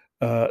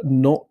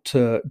not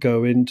to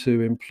go into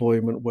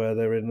employment where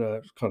they're in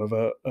a kind of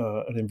an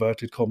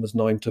inverted commas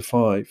 9 to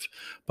 5.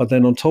 But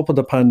then on top of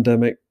the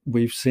pandemic,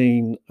 we've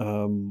seen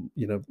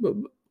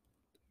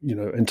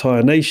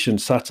entire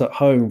nations sat at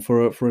home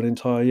for an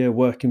entire year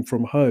working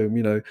from home.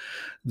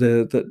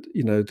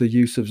 The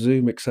use of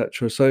Zoom,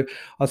 etc. So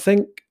I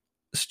think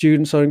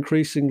students are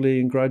increasingly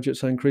and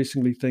graduates are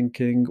increasingly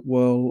thinking,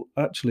 well,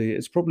 actually,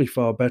 it's probably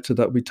far better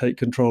that we take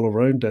control of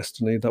our own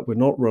destiny, that we're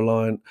not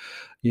reliant,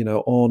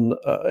 on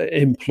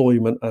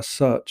employment as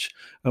such,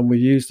 and we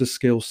use the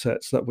skill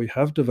sets that we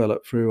have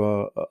developed through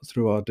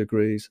our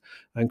degrees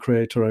and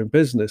create our own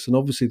business. And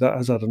obviously, that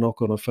has had a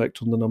knock-on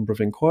effect on the number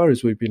of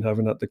inquiries we've been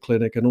having at the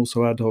clinic, and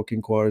also ad hoc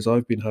inquiries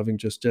I've been having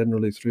just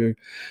generally through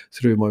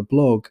my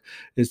blog.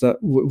 Is that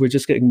we're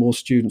just getting more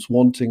students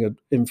wanting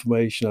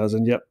information as,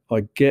 and yep,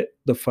 I get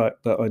the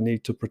fact that I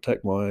need to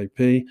protect my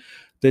IP.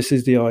 This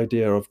is the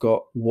idea I've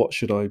got. What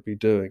should I be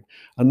doing?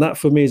 And that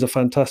for me is a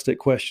fantastic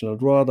question.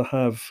 I'd rather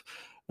have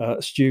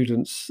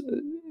students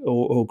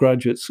or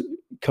graduates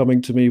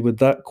coming to me with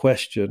that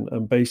question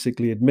and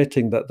basically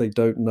admitting that they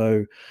don't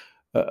know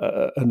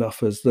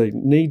enough as they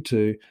need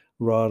to,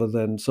 rather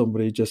than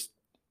somebody just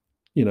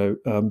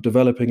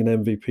developing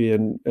an MVP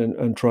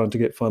and trying to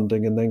get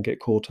funding and then get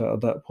caught out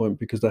at that point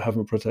because they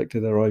haven't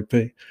protected their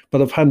IP. But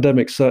the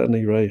pandemic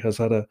certainly, Ray, has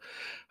had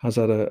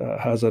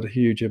a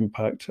huge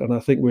impact, and I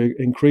think we're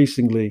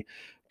increasingly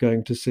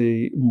going to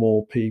see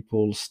more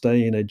people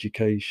stay in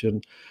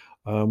education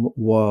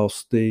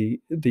whilst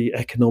the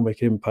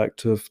economic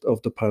impact of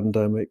the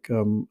pandemic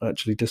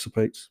actually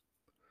dissipates.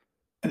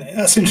 And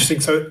that's interesting.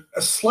 So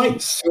a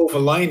slight silver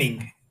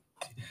lining.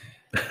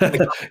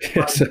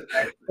 Yes.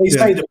 They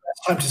say the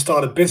best time to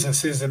start a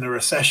business is in a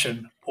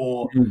recession,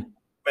 or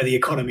where the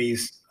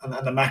economies and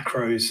the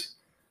macros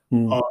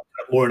are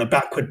more in a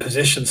backward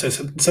position. So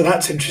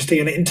that's interesting.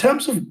 And in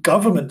terms of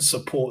government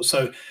support,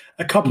 so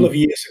a couple of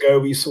years ago,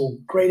 we saw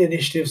great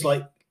initiatives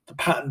like the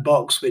Patent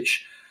Box,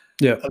 which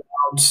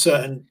allowed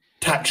certain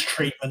tax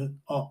treatment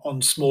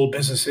on small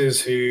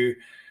businesses who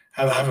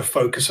have a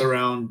focus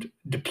around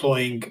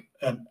deploying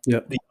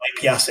the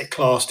IP asset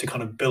class to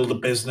kind of build a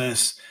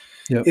business.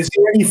 Yep. Is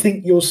there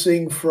anything you're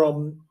seeing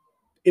from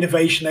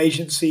innovation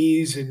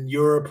agencies in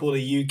Europe or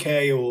the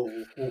UK or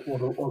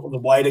the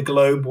wider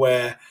globe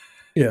where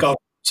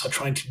governments are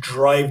trying to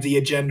drive the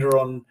agenda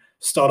on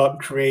startup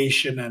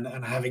creation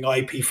and having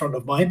IP front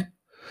of mind?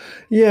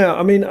 Yeah,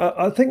 I mean,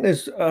 I think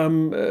there's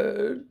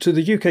to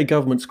the UK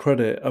government's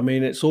credit. I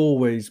mean, it's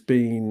always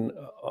been,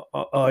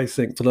 I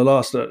think, for the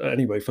last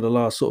anyway, for the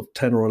last sort of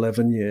 10 or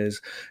 11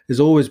 years, has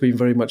always been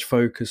very much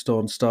focused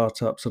on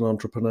startups and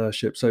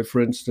entrepreneurship. So,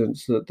 for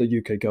instance,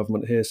 the UK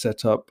government here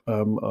set up,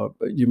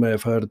 you may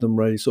have heard of them,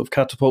 Ray, sort of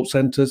catapult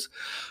centres,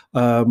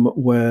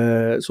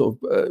 where sort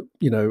of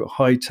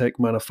high tech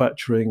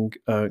manufacturing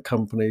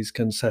companies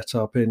can set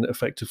up in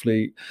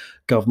effectively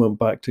government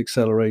backed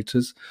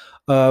accelerators.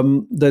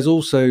 There's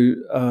also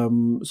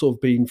sort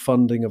of been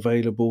funding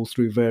available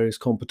through various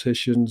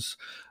competitions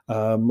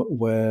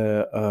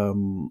where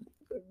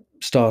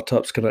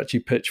startups can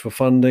actually pitch for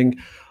funding.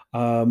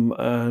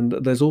 And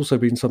there's also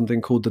been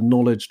something called the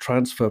Knowledge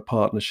Transfer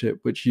Partnership,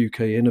 which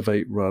UK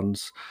Innovate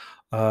runs.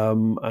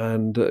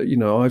 And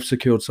I've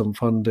secured some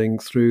funding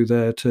through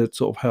there to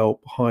sort of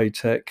help high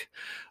tech,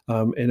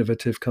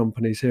 innovative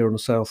companies here on the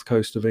south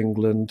coast of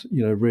England,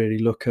 really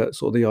look at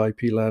sort of the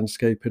IP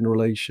landscape in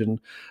relation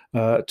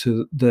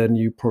to their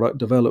new product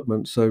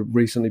development. So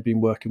recently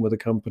been working with a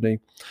company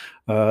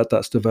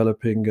that's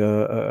developing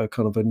a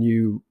kind of a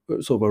new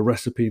sort of a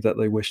recipe that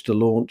they wish to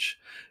launch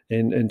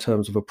in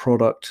terms of a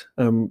product.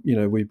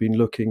 We've been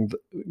looking,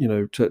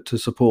 to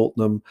support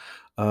them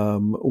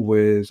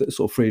with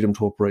sort of freedom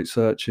to operate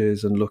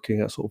searches and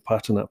looking at sort of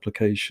patent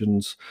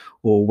applications,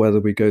 or whether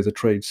we go the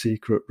trade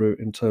secret route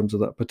in terms of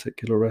that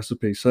particular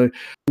recipe. So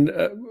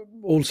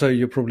also,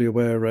 you're probably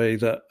aware, Ray,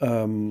 that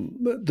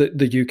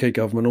the UK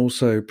government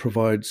also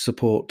provides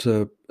support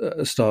to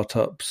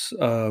startups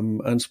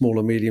and small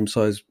and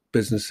medium-sized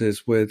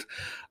businesses with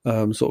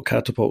sort of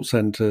catapult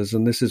centres.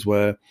 And this is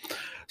where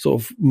sort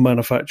of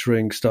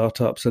manufacturing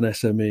startups and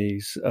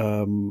SMEs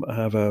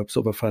have a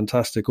sort of a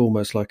fantastic,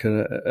 almost like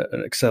an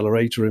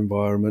accelerator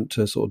environment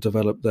to sort of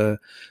develop their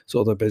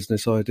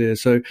business ideas.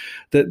 So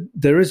that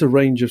there is a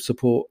range of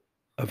support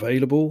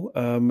available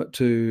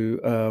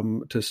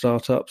to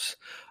startups,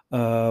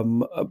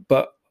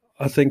 but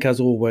I think, as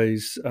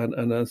always,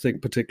 and I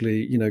think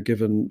particularly,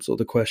 given sort of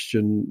the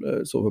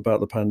question sort of about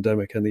the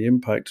pandemic and the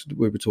impact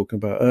we were talking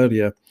about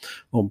earlier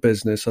on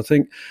business, I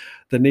think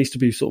there needs to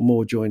be sort of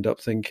more joined up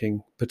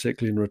thinking,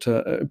 particularly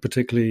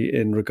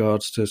in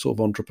regards to sort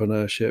of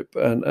entrepreneurship.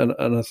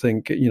 And I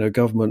think,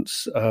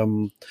 governments,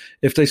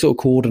 if they sort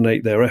of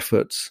coordinate their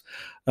efforts,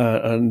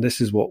 and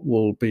this is what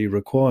will be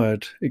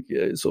required,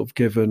 sort of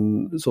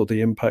given sort of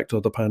the impact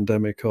of the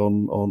pandemic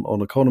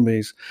on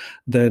economies,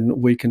 then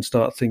we can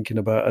start thinking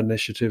about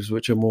initiatives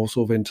which are more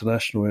sort of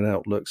international in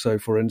outlook. So,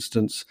 for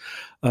instance,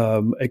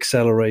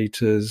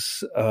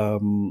 accelerators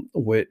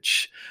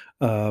which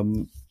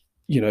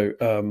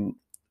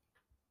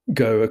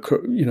go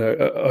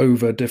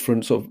over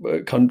different sort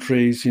of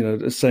countries,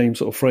 the same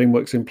sort of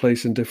frameworks in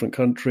place in different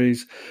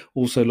countries.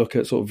 Also look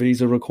at sort of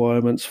visa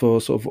requirements for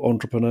sort of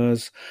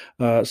entrepreneurs,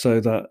 so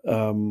that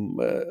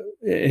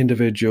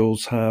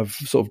individuals have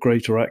sort of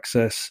greater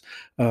access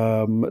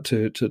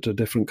to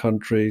different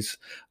countries,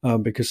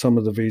 because some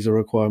of the visa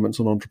requirements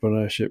on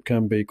entrepreneurship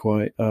can be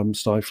quite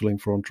stifling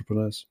for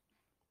entrepreneurs.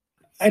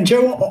 And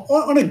Joe,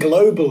 on a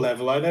global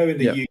level, I know in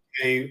the Yeah.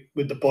 UK,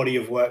 with the body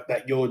of work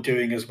that you're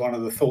doing as one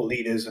of the thought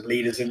leaders and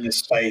leaders in this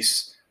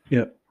space,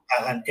 Yeah.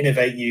 and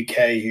Innovate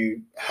UK, who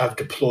have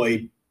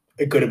deployed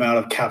a good amount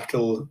of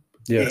capital,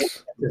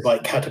 Yes.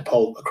 like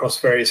Catapult, across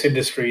various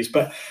industries.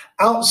 But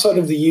outside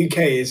of the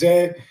UK, is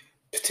there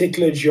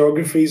particular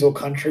geographies or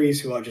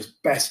countries who are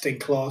just best in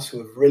class, who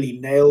have really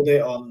nailed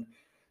it on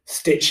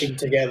stitching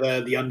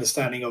together the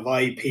understanding of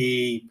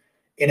IP,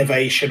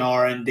 innovation,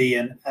 R&D,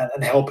 and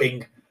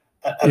helping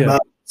Yeah.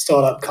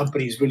 startup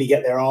companies really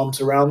get their arms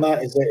around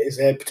that? Is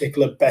there a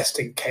particular best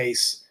in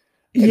case?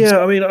 Yeah.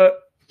 I mean,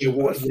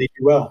 What do they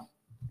do well?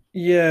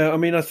 yeah, I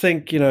mean, I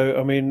think,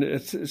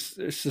 it's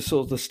the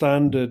sort of the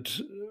standard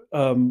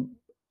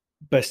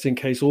best in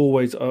case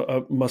always,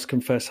 I must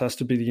confess, has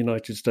to be the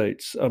United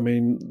States. I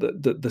mean,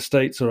 the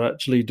States are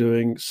actually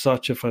doing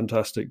such a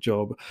fantastic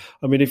job.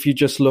 I mean, if you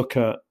just look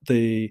at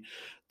the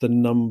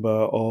number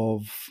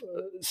of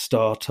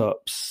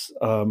startups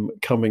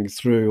coming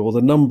through, or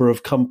the number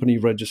of company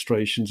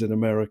registrations in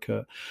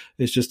America,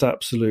 is just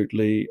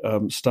absolutely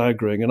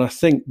staggering. And I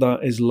think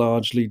that is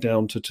largely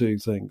down to two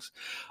things.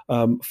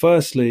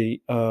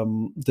 Firstly,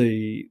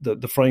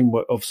 the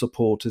framework of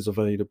support is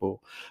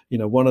available.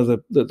 One of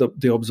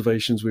the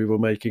observations we were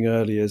making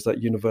earlier is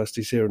that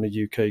universities here in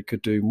the UK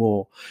could do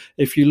more.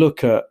 If you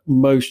look at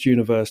most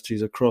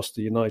universities across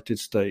the United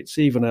States,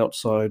 even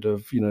outside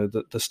of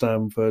the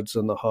Stanfords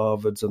and the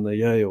Harvards and the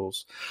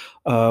Yales,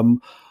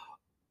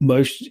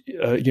 most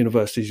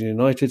universities in the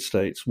United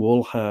States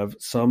will have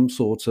some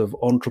sort of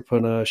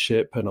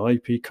entrepreneurship and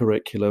IP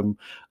curriculum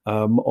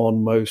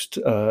on most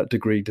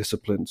degree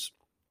disciplines.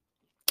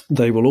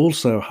 They will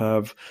also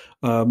have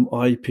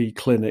IP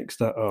clinics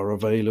that are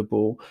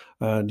available,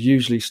 and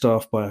usually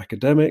staffed by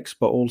academics,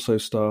 but also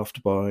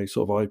staffed by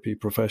sort of IP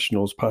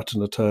professionals,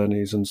 patent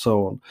attorneys, and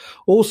so on.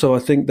 Also, I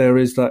think there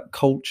is that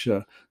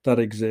culture that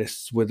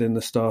exists within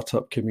the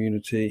startup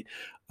community,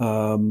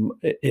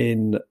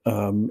 in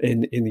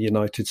the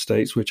United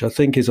States, which I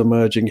think is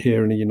emerging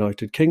here in the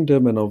United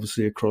Kingdom and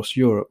obviously across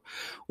Europe.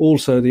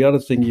 Also, the other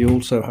thing you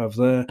also have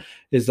there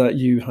is that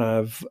you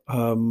have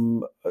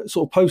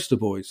sort of poster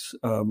boys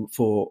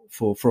for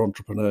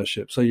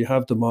entrepreneurship. So you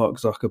have the Mark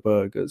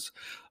Zuckerbergers,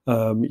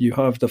 you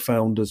have the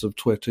founders of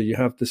Twitter, you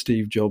have the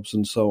Steve Jobs,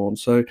 and so on.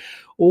 So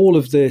all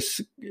of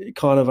this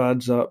kind of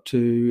adds up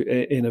to,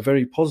 in a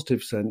very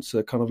positive sense,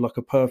 a kind of like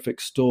a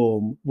perfect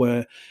storm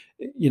where,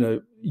 you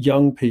know,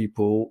 young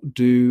people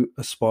do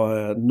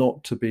aspire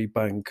not to be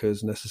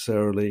bankers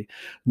necessarily,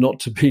 not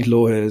to be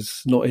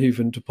lawyers, not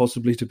even to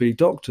possibly to be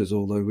doctors,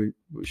 although we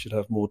should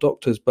have more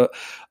doctors. But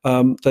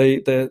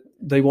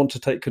they want to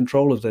take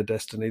control of their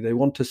destiny. They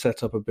want to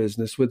set up a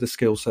business with the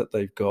skill set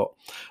they've got.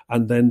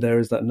 And then there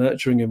is that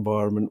nurturing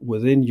environment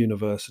within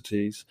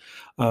universities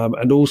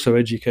and also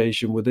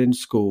education within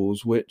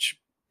schools, which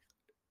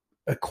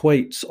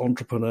equates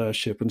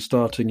entrepreneurship and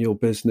starting your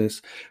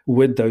business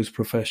with those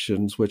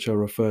professions which are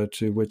referred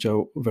to, which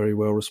are very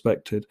well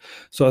respected.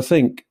 So I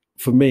think,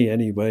 for me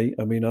anyway,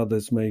 I mean,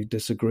 others may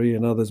disagree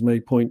and others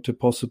may point to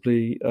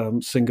possibly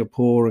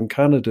Singapore and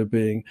Canada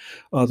being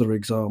other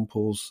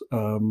examples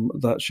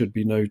that should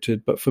be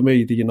noted. But for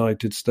me, the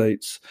United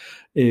States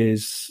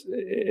is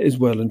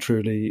well and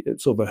truly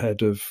sort of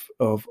ahead of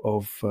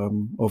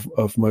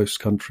most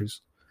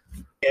countries.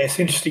 Yeah, it's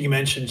interesting you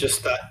mentioned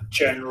just that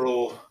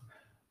general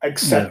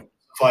acceptance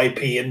of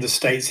IP in the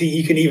States.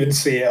 You can even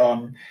see it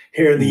on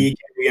here in the UK.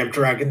 We have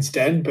Dragon's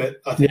Den, but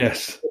I think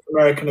the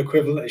American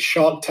equivalent is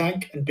Shark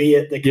Tank, and be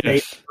it the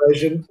Canadian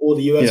version or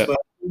the US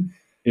version,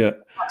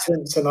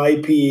 patents and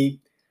IP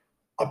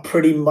are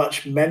pretty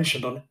much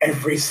mentioned on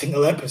every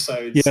single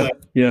episode.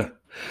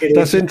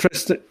 That's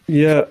interesting.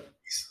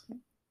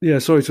 Yeah,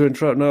 sorry to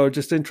interrupt. No,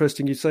 just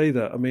interesting you say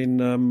that. I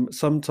mean,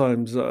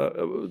 sometimes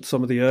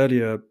some of the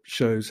earlier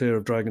shows here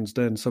of Dragon's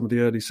Den, some of the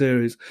early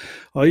series,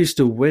 I used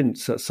to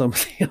wince at some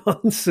of the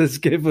answers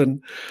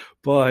given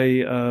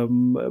by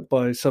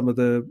some of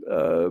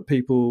the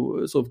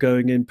people sort of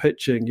going in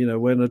pitching, you know,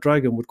 when a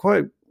dragon would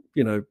quite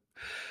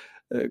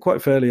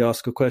fairly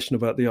ask a question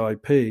about the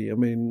IP. I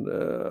mean,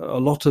 a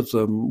lot of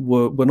them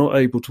were not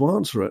able to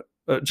answer it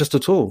just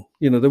at all.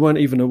 You know, they weren't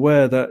even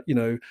aware that, you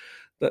know,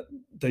 that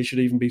they should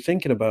even be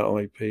thinking about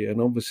IP.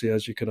 And obviously,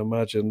 as you can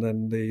imagine,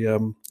 then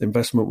the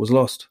investment was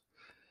lost.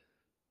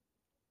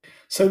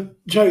 So,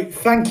 Joe,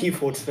 thank you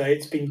for today.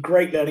 It's been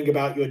great learning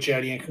about your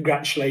journey, and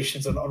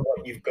congratulations on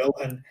what you've built.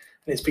 And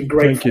it's been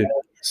great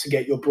to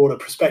get your broader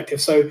perspective.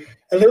 So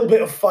a little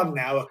bit of fun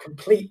now, a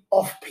complete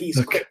off-piece.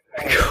 Okay.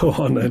 Go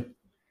on then.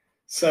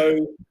 So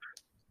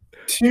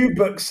 2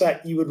 books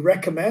that you would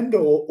recommend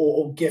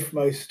or gift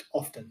most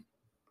often?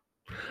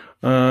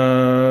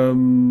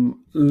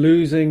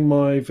 Losing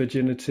My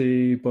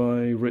Virginity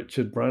by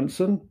Richard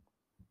Branson,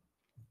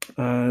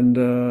 and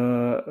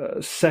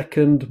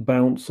Second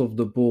Bounce of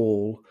the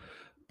Ball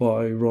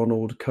by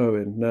Ronald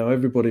Cohen. Now,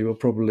 everybody will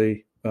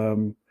probably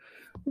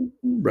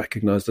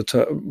recognize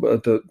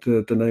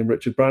the name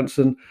Richard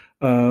Branson,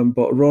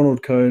 but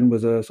Ronald Cohen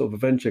was a sort of a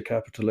venture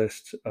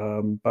capitalist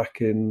back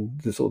in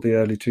the sort of the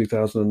early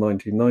 2000s and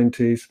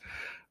 1990s,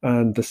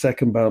 and The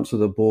Second Bounce of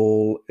the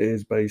Ball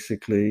is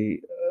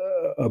basically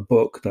a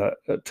book that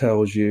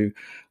tells you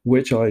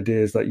which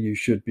ideas that you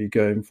should be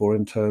going for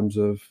in terms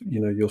of, you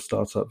know, your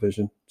startup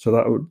vision.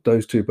 So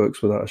those 2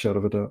 books, without a shadow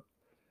of a doubt.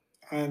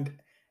 And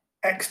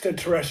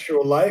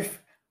Extraterrestrial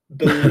Life,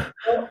 believer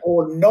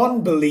or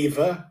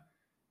non-believer?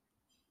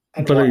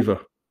 And believer.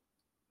 Why?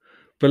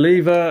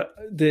 Believer,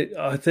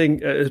 I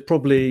think, is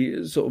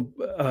probably sort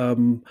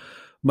of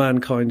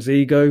mankind's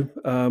ego,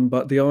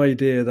 but the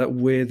idea that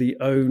we're the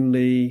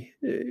only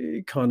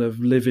kind of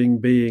living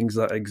beings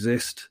that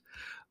exist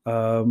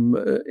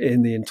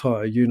in the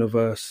entire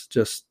universe,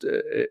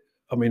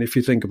 I mean, if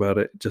you think about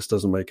it, it just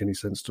doesn't make any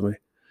sense to me.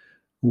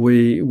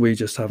 We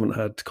just haven't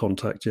had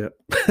contact yet.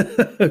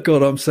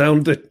 God, I'm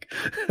sounding.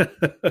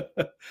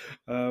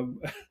 Without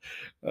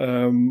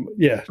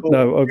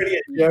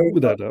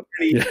doubt.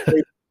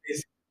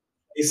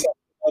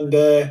 And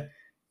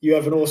you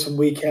have an awesome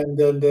weekend,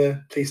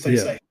 and please stay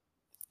safe.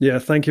 Yeah,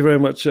 thank you very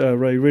much,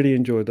 Ray. Really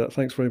enjoyed that.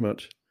 Thanks very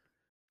much.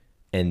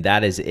 And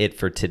that is it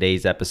for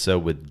today's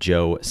episode with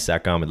Joe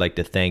Secom. I'd like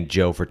to thank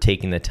Joe for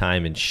taking the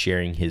time and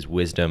sharing his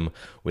wisdom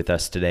with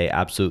us today.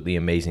 Absolutely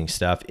amazing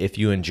stuff. If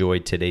you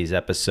enjoyed today's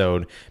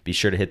episode, be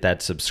sure to hit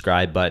that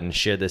subscribe button,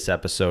 share this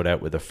episode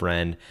out with a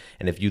friend.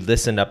 And if you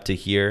listened up to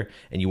here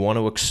and you want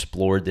to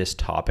explore this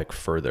topic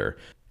further,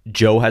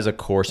 Joe has a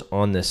course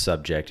on this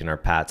subject in our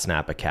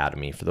PatSnap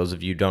Academy. For those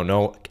of you who don't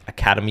know,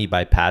 Academy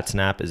by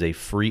PatSnap is a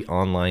free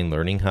online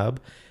learning hub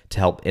to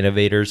help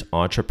innovators,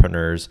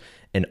 entrepreneurs,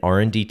 and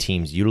R&D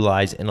teams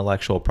utilize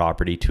intellectual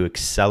property to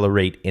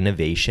accelerate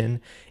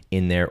innovation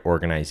in their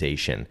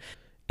organization.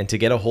 And to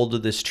get a hold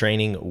of this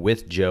training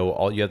with Joe,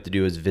 all you have to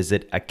do is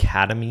visit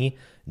academy.patSnap.com.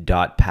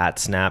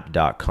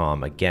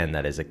 academy.patsnap.com. Again,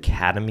 that is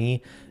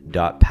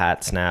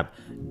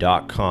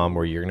academy.patsnap.com,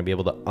 where you're going to be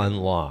able to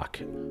unlock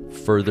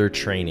further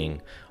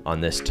training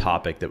on this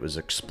topic that was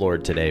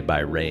explored today by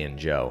Ray and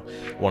Joe.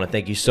 I want to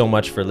thank you so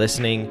much for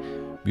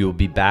listening. We will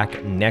be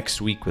back next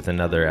week with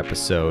another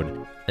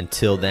episode.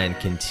 Until then,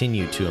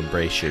 continue to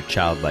embrace your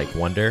childlike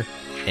wonder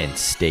and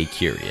stay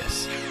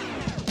curious.